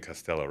Abbott and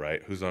Costello,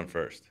 right? Who's on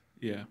first?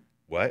 Yeah.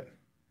 What?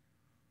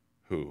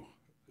 Who?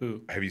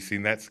 Have you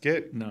seen that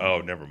skit? No. Oh,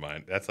 never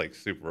mind. That's like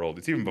super old.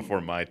 It's even before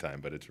my time,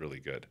 but it's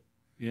really good.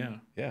 Yeah.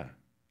 Yeah.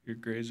 You're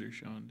Grazer,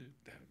 Sean, dude.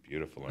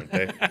 Beautiful, aren't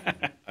they?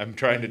 I'm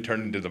trying to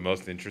turn into the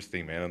most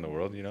interesting man in the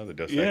world, the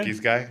Dos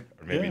Equis guy,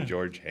 or maybe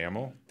George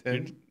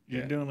Hamilton.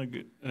 You're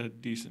doing a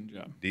decent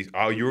job.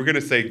 Oh, you were going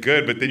to say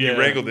good, but then you Yeah.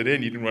 wrangled it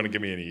in. You didn't want to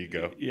give me any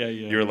ego. Yeah.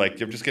 You were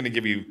like, I'm just going to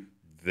give you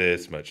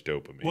this much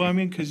dopamine. Well, I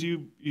mean, because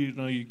you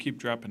keep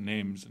dropping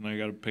names, and I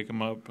got to pick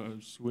them up,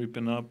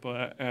 sweeping up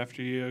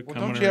after you. Well,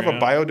 coming don't you have a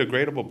around.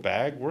 biodegradable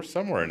bag? We're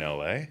somewhere in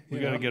LA. We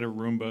got to get a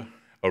Roomba.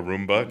 a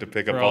Roomba to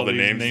pick up For all all the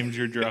these names. names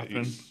you're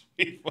dropping.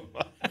 You're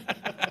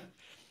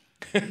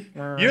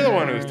the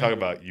one who was talking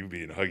about you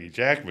being Huggy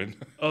Jackman.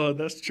 Oh,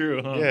 that's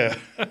true, huh? Yeah.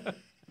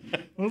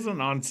 It was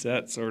an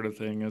on-set sort of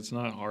thing. It's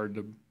not hard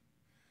to,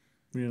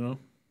 I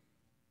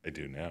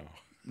do now.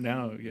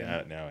 Now,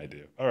 yeah. Now I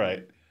do. All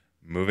right.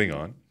 Moving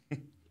on.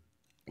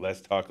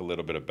 Let's talk a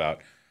little bit about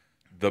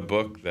the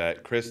book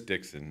that Chris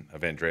Dixon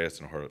of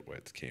Andreessen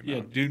Horowitz came Yeah,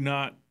 out. do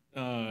not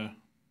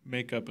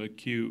make up a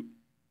cute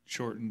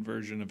shortened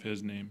version of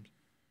his name.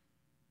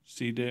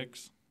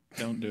 C-Dix,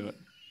 don't do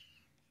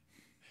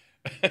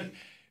it.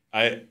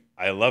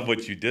 I love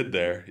what you did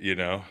there,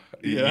 Yeah.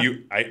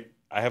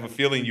 I have a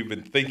feeling you've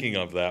been thinking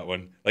of that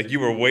one. Like you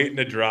were waiting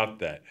to drop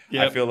that.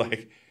 Yep. I feel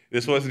like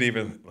this wasn't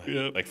even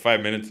Yep. like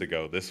 5 minutes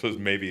ago. This was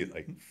maybe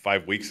like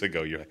 5 weeks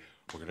ago. You're like,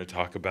 we're going to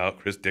talk about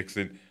Chris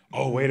Dixon.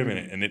 Oh, wait a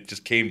minute. And it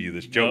just came to you.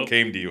 This joke Nope.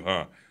 came to you,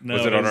 huh? No,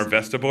 was it on our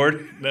Vesta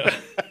board? No.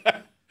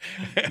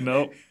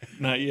 Nope,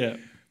 not yet.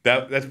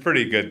 That's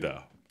pretty good,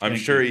 though. I'm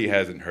Thank sure he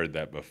hasn't heard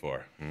that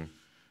before.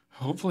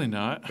 Hopefully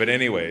not. But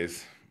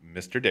anyways,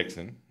 Mr.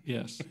 Dixon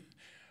Yes.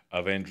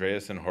 of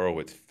Andreessen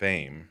Horowitz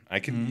fame,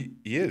 he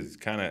is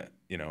kind of,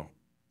 Yeah.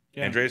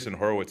 Andreessen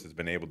Horowitz has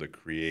been able to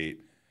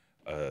create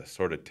a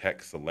sort of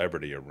tech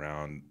celebrity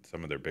around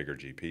some of their bigger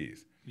GPs.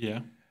 Yeah.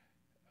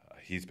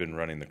 He's been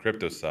running the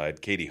crypto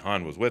side. Katie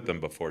Hahn was with them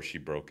before she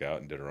broke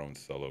out and did her own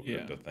solo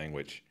crypto thing,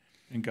 which...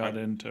 And got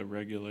into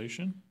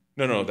regulation?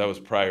 No, that was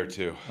prior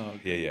to. Oh,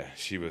 okay. Yeah.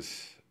 She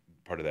was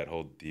part of that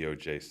whole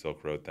DOJ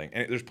Silk Road thing.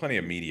 And there's plenty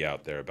of media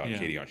out there about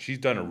Katie Hahn. She's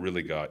done a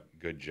really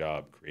good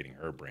job creating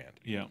her brand.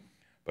 Yeah.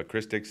 But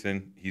Chris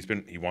Dixon,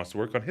 he wants to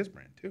work on his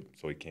brand too.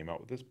 So he came out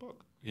with this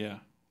book. Yeah.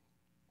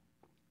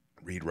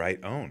 Read,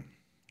 Write, Own.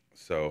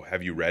 So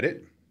have you read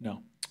it?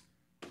 No.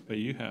 But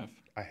you have.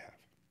 I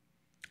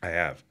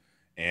have.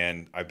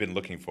 And I've been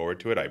looking forward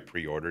to it. I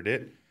pre-ordered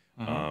it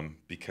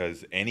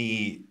because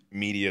any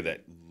media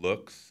that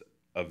looks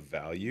of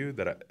value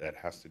that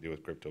has to do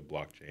with crypto,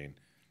 blockchain,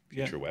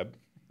 future web,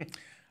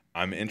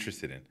 I'm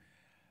interested in.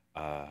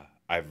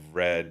 I've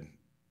read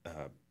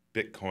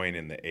Bitcoin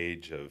in the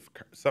age of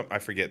I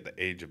forget the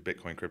age of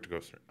Bitcoin crypto.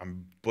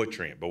 I'm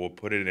butchering it, but we'll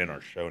put it in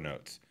our show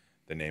notes.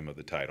 The name of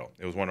the title.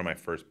 It was one of my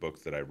first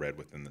books that I read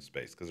within the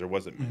space because there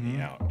wasn't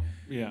many out.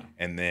 Yeah.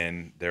 And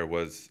then there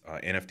was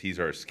NFTs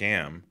Are a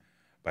Scam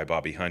by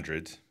Bobby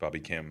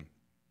Kim.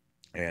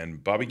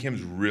 And Bobby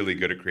Kim's really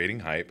good at creating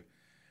hype.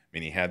 I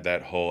mean, he had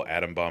that whole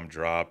atom bomb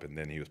drop, and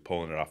then he was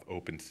pulling it off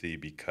OpenSea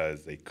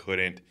because they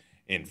couldn't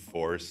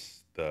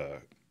enforce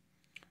the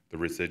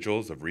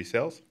residuals of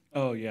resales.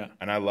 Oh, yeah.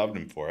 And I loved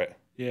him for it.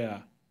 Yeah.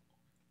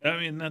 I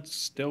mean, that's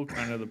still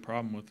kind of the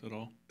problem with it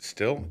all.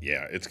 Still?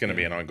 Yeah, it's going to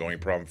be an ongoing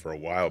problem for a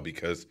while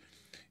because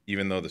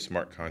even though the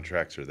smart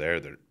contracts are there,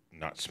 they're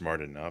not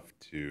smart enough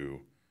to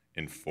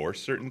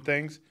enforce certain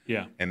things.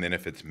 Yeah. And then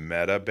if it's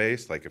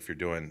meta-based, like if you're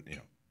doing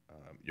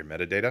your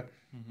metadata,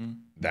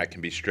 that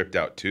can be stripped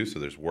out too, so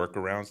there's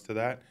workarounds to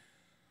that.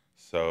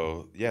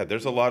 So, yeah,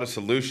 there's a lot of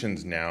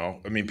solutions now.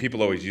 I mean,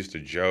 people always used to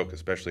joke,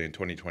 especially in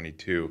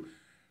 2022,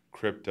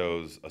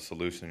 crypto's a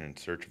solution in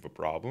search of a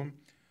problem.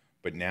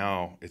 But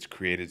now it's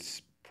created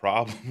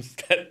problems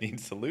that need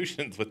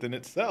solutions within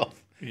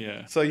itself.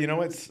 Yeah. So,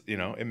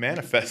 it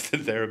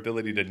manifested their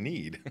ability to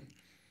need.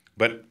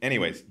 But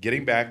anyways,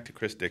 getting back to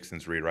Chris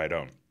Dixon's Read, Write,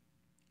 Own.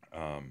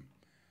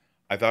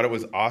 I thought it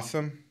was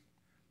awesome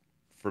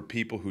for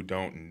people who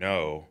don't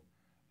know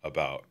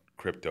about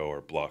crypto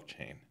or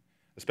blockchain,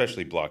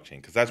 especially blockchain,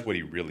 because that's what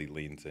he really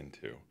leans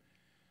into.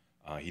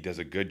 He does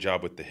a good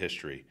job with the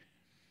history.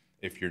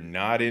 If you're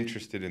not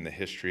interested in the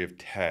history of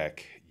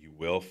tech,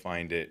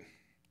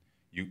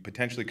 you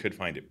potentially could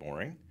find it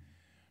boring,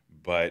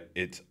 but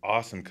it's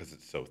awesome because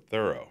it's so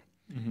thorough.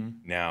 Mm-hmm.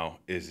 Now,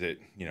 is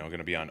it, going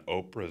to be on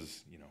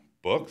Oprah's,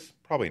 books?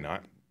 Probably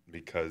not,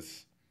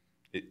 because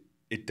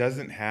it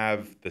doesn't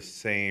have the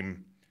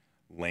same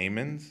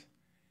layman's,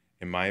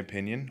 in my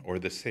opinion, or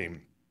the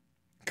same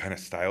kind of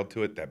style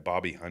to it that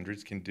Bobby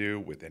Hundreds can do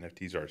with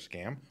NFTs are a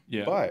scam.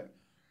 Yeah. But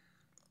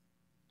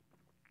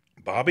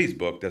Bobby's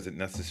book doesn't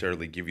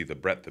necessarily give you the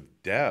breadth of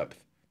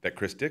depth that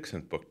Chris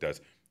Dixon's book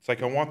does. It's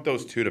like I want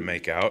those two to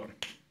make out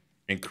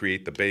and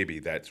create the baby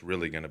that's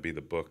really going to be the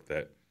book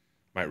that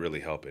might really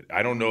help it.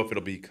 I don't know if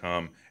it'll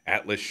become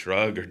Atlas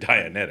Shrugged or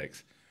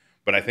Dianetics,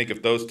 but I think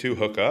if those two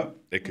hook up,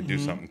 it could do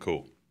something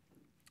cool.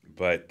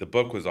 But the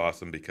book was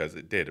awesome because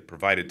it did. It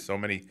provided so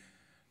many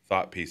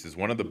thought pieces.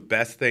 One of the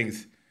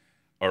things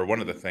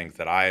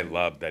that I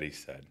love that he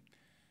said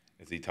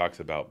is he talks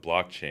about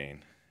blockchain,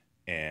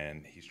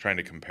 and he's trying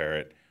to compare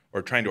it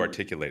or trying to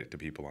articulate it to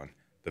people on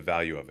the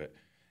value of it.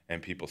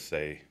 And people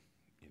say,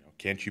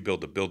 can't you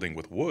build a building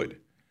with wood?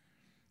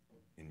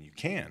 And you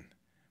can.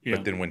 Yeah.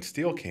 But then when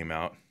steel came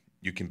out,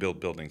 you can build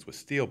buildings with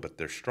steel, but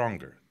they're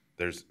stronger.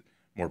 There's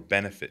more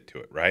benefit to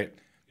it, right?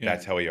 Yeah.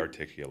 That's how he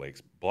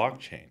articulates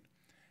blockchain.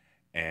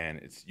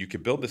 And you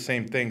could build the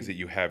same things that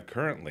you have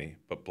currently,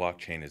 but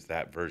blockchain is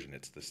that version.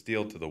 It's the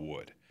steel to the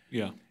wood.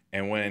 Yeah.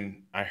 And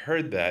when I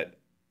heard that,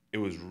 it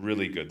was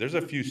really good. There's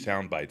a few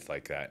sound bites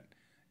like that.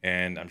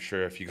 And I'm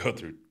sure if you go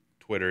through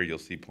Twitter, you'll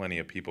see plenty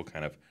of people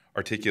kind of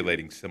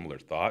articulating similar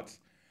thoughts.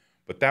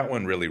 But that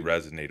one really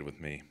resonated with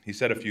me. He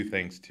said a few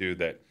things, too,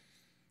 that,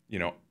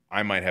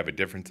 I might have a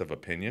difference of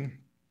opinion,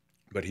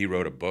 but he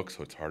wrote a book,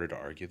 so it's harder to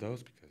argue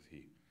those because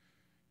he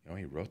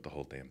wrote the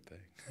whole damn thing.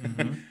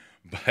 Mm-hmm.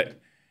 But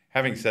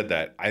having said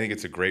that, I think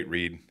it's a great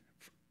read.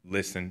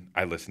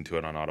 I listen to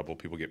it on Audible.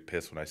 People get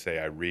pissed when I say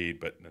I read,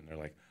 but then they're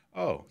like,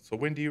 oh, so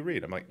when do you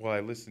read? I'm like, well, I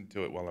listen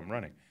to it while I'm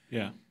running.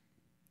 Yeah.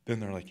 Then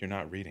they're like, you're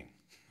not reading.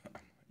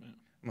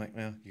 I'm like,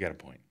 well, you got a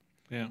point.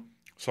 Yeah.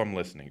 So I'm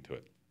listening to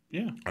it.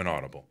 Yeah. On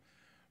Audible.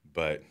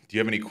 But do you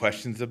have any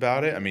questions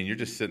about it? I mean, you're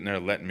just sitting there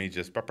letting me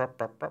just...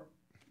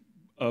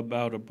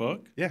 About a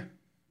book? Yeah.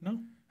 No.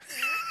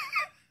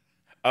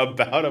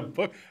 About a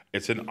book.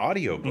 It's an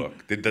audio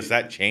book. Does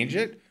that change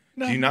it?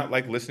 No. Do you not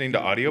like listening to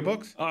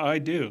audiobooks? I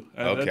do.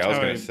 Okay, I was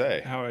going to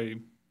say. How I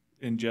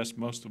ingest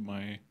most of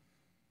my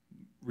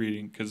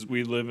reading, because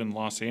we live in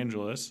Los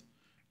Angeles.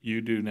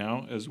 You do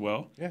now as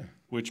well. Yeah.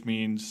 Which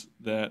means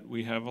that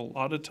we have a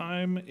lot of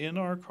time in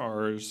our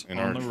cars,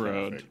 on the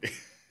road,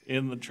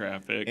 in the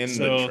traffic.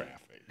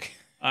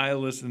 I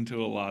listen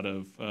to a lot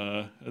of,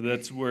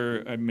 that's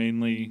where I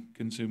mainly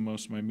consume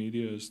most of my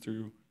media is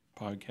through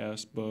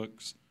podcasts,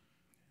 books.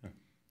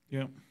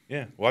 Yeah.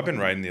 Yeah. Well, I've been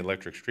riding the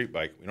electric street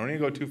bike. We don't need to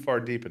go too far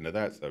deep into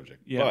that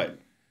subject. Yeah. But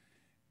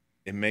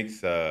it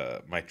makes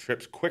my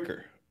trips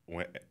quicker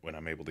when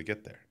I'm able to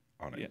get there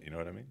on it. Yeah. You know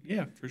what I mean?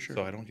 Yeah, for sure.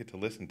 So I don't get to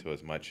listen to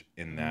as much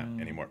in that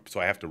anymore. So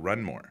I have to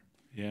run more.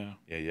 Yeah.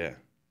 Yeah.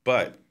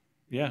 But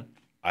yeah,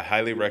 I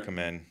highly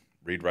recommend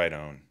Read, Write,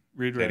 Own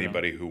to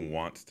anybody Own. Who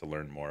wants to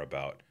learn more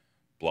about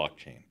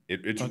blockchain.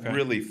 It's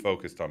really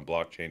focused on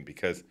blockchain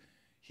because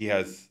he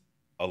has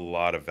a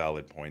lot of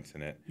valid points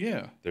in it.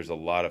 Yeah. There's a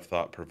lot of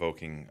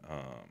thought-provoking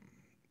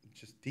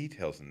just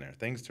details in there,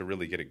 things to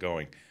really get it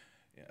going.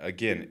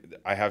 Again,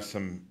 I have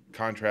some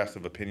contrast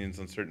of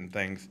opinions on certain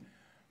things,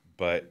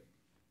 but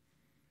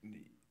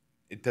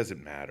it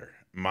doesn't matter.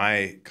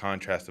 My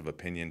contrast of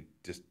opinion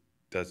just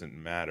doesn't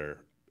matter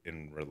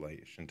in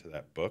relation to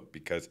that book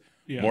because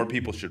more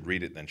people should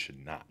read it than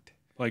should not.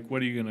 Like,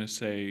 what are you going to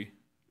say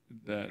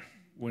that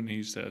when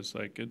he says,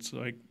 like, it's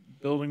like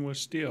building with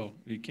steel?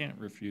 You can't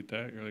refute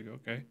that. You're like,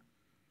 okay.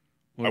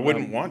 I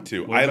wouldn't want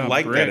to. I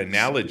like that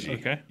analogy.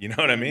 Okay. You know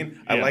what I mean?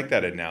 Yeah. I like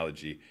that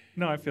analogy.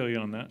 No, I feel you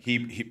on that.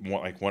 He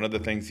like one of the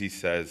things he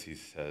says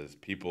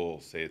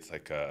people say it's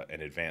like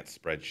an advanced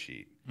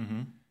spreadsheet.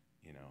 Mm-hmm.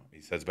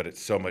 He says, but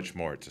it's so much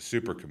more. It's a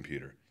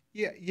supercomputer.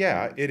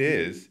 Yeah, it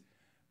is.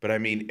 But I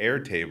mean,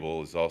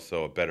 Airtable is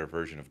also a better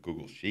version of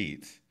Google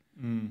Sheets,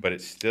 but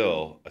it's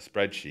still a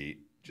spreadsheet,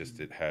 just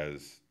it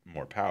has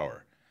more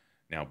power.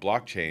 Now,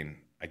 blockchain,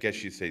 I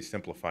guess you'd say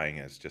simplifying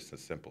as just a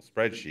simple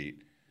spreadsheet.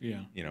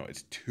 Yeah.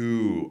 It's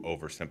too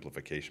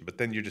oversimplification, but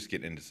then you're just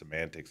getting into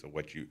semantics of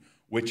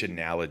which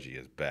analogy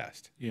is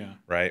best. Yeah.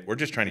 Right? We're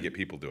just trying to get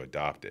people to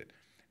adopt it.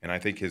 And I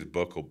think his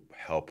book will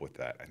help with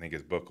that. I think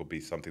his book will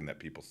be something that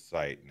people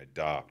cite and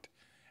adopt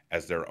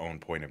as their own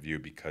point of view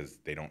because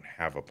they don't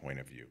have a point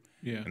of view.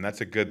 Yeah. And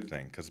that's a good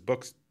thing because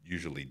books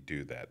usually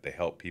do that. They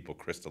help people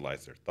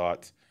crystallize their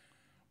thoughts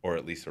or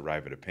at least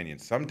arrive at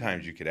opinions.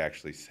 Sometimes you could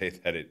actually say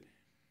that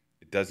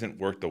it doesn't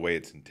work the way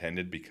it's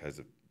intended because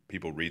if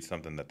people read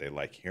something that they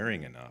like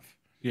hearing enough,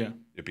 Yeah.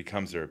 it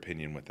becomes their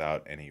opinion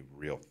without any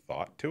real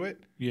thought to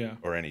it Yeah.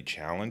 or any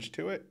challenge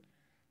to it,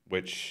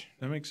 which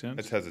That makes sense.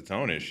 it has its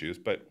own issues,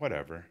 but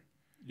whatever.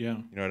 Yeah.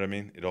 You know what I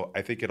mean?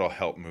 I think it'll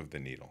help move the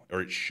needle,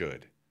 or it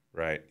should,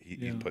 right?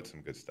 He put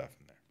some good stuff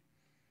in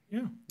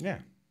there. Yeah. Yeah.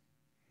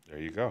 There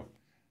you go.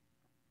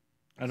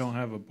 I don't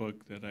have a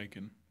book that I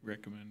can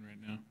recommend right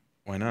now.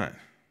 Why not?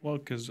 Well,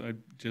 because I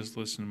just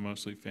listen to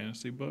mostly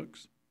fantasy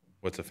books.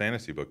 What's a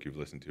fantasy book you've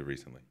listened to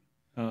recently?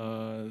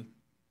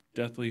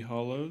 Deathly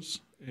Hallows.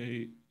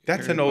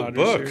 That's Harry an old Potter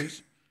book.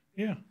 series.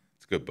 Yeah.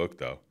 It's a good book,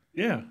 though.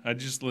 Yeah. I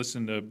just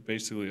listened to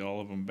basically all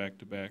of them back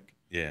to back.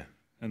 Yeah.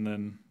 And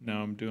then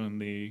now I'm doing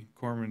the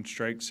Cormoran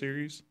Strike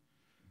series.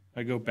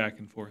 I go back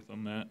and forth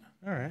on that.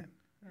 All right.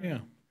 Yeah.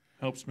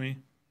 Helps me.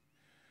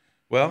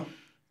 Well,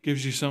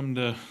 Gives you something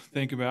to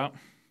think about.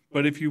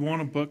 But if you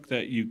want a book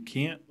that you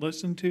can't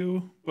listen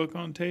to, book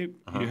on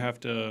tape, you have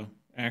to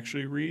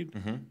actually read.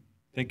 mm-hmm.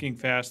 Thinking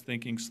Fast,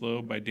 Thinking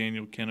Slow by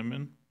Daniel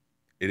Kahneman.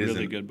 It Really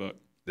isn't. good book.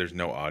 There's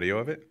no audio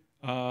of it?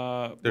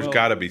 There's well,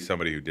 got to be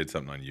somebody who did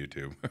something on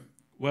YouTube.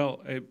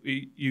 Well,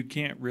 you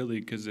can't really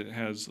because it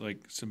has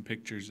like some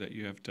pictures that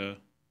you have to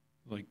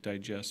like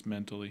digest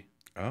mentally.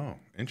 Oh,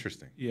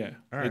 interesting. Yeah.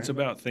 All It's right.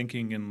 about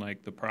thinking and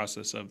like the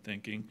process of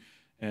thinking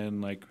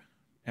and like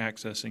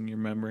accessing your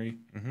memory,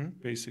 Mm-hmm.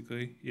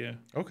 basically. Yeah.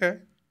 Okay.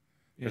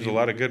 Yeah, There's a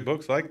lot of good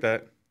books like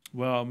that.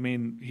 Well, I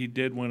mean, he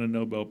did win a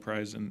Nobel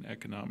Prize in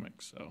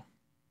economics, so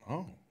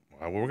Oh,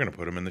 well, we're going to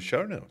put them in the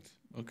show notes.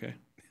 okay.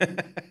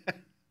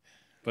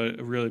 But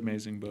a really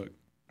amazing book.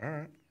 All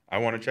right. I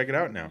want to check it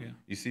out now. Yeah.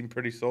 You seem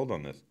pretty sold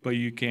on this. But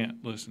you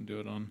can't listen to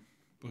it on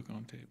book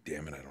on tape.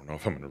 Damn it, I don't know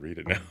if I'm going to read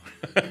it now.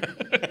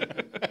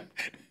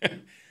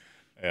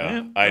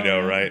 Yeah. I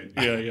know, right?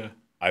 Yeah, yeah.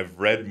 I've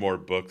read more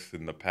books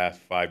in the past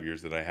 5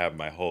 years than I have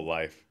my whole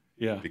life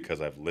Yeah.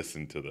 because I've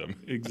listened to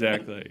them.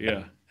 Exactly.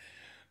 Yeah.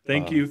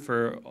 Thank you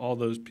for all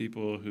those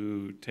people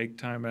who take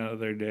time out of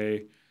their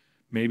day,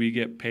 maybe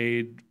get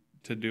paid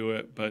to do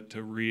it, but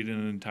to read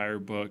an entire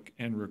book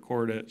and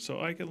record it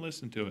so I can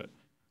listen to it.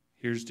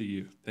 Here's to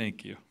you.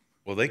 Thank you.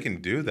 Well, they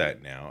can do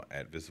that now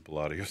at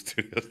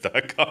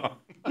visibleaudiostudios.com.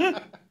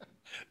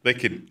 They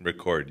can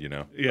record,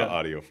 the Yeah.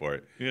 audio for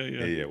it. Yeah,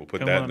 yeah. Yeah, we'll put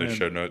Come that on in the in.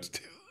 show notes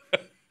too.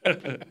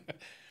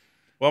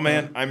 Well,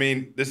 man, I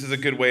mean, this is a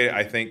good way,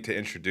 I think, to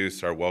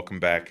introduce our welcome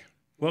back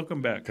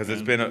Welcome back. because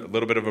it's man. been a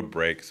little bit of a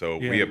break. So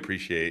we Yeah.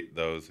 appreciate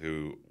those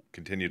who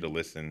continue to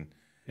listen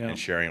Yeah. and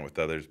sharing it with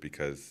others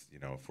because,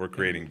 if we're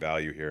creating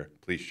value here,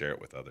 please share it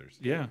with others.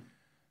 Yeah.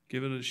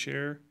 Give it a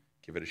share.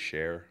 Give it a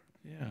share.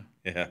 Yeah.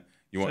 Yeah.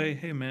 Say,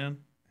 hey, man,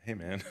 Hey,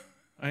 man.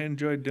 I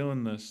enjoyed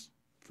doing this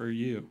for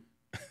you.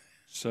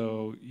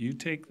 So you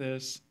take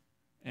this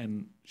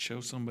and show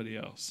somebody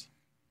else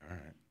All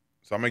right.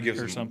 So I'm going to or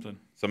give something.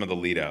 some of the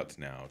lead outs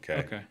now, okay?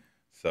 Okay.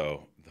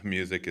 So the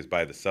music is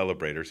by the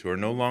Celebrators, who are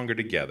no longer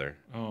together.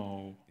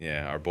 Oh,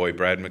 Yeah, our boy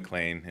Brad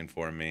McLean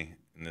informed me,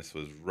 and this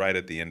was right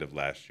at the end of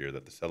last year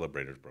that the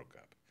Celebrators broke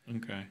up.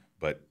 okay.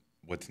 But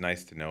what's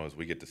nice to know is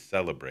we get to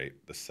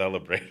celebrate the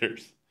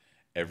Celebrators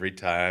every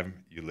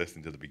time you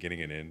listen to the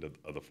beginning and end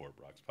of the Fort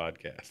Brox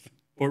podcast.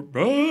 Fort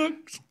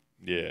Brox.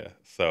 Yeah.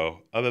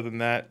 So other than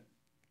that,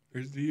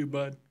 Here's to you,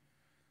 bud.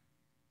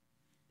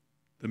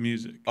 The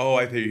music. oh,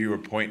 I think you were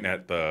pointing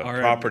at the All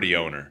right. property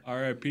owner.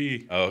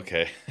 R.I.P. Oh,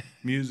 okay.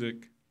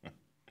 Music.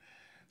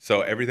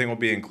 So everything will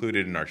be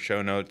included in our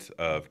show notes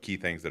of key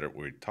things that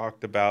we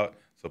talked about.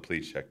 So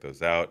please check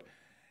those out.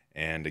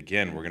 And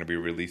again, we're going to be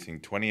releasing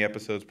 20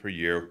 episodes per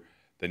year.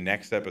 The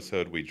next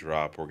episode we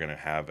drop, we're going to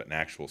have an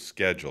actual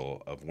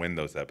schedule of when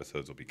those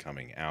episodes will be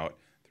coming out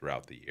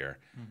throughout the year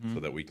so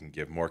that we can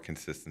give more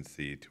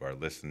consistency to our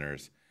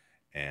listeners.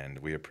 And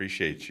we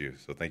appreciate you.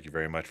 So thank you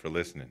very much for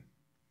listening.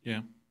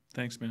 Yeah.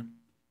 Thanks, man.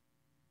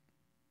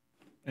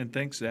 And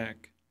thanks,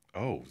 Zach.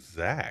 Oh,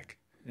 Zach.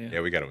 Yeah.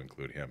 Yeah, we got to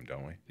include him,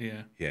 don't we?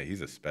 Yeah. Yeah,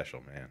 he's a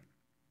special man.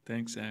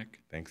 Thanks, Zach.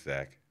 Thanks,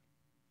 Zach.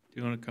 Do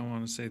you want to come on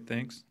and say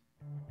thanks?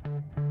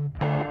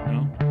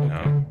 No?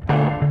 No?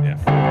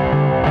 Yeah.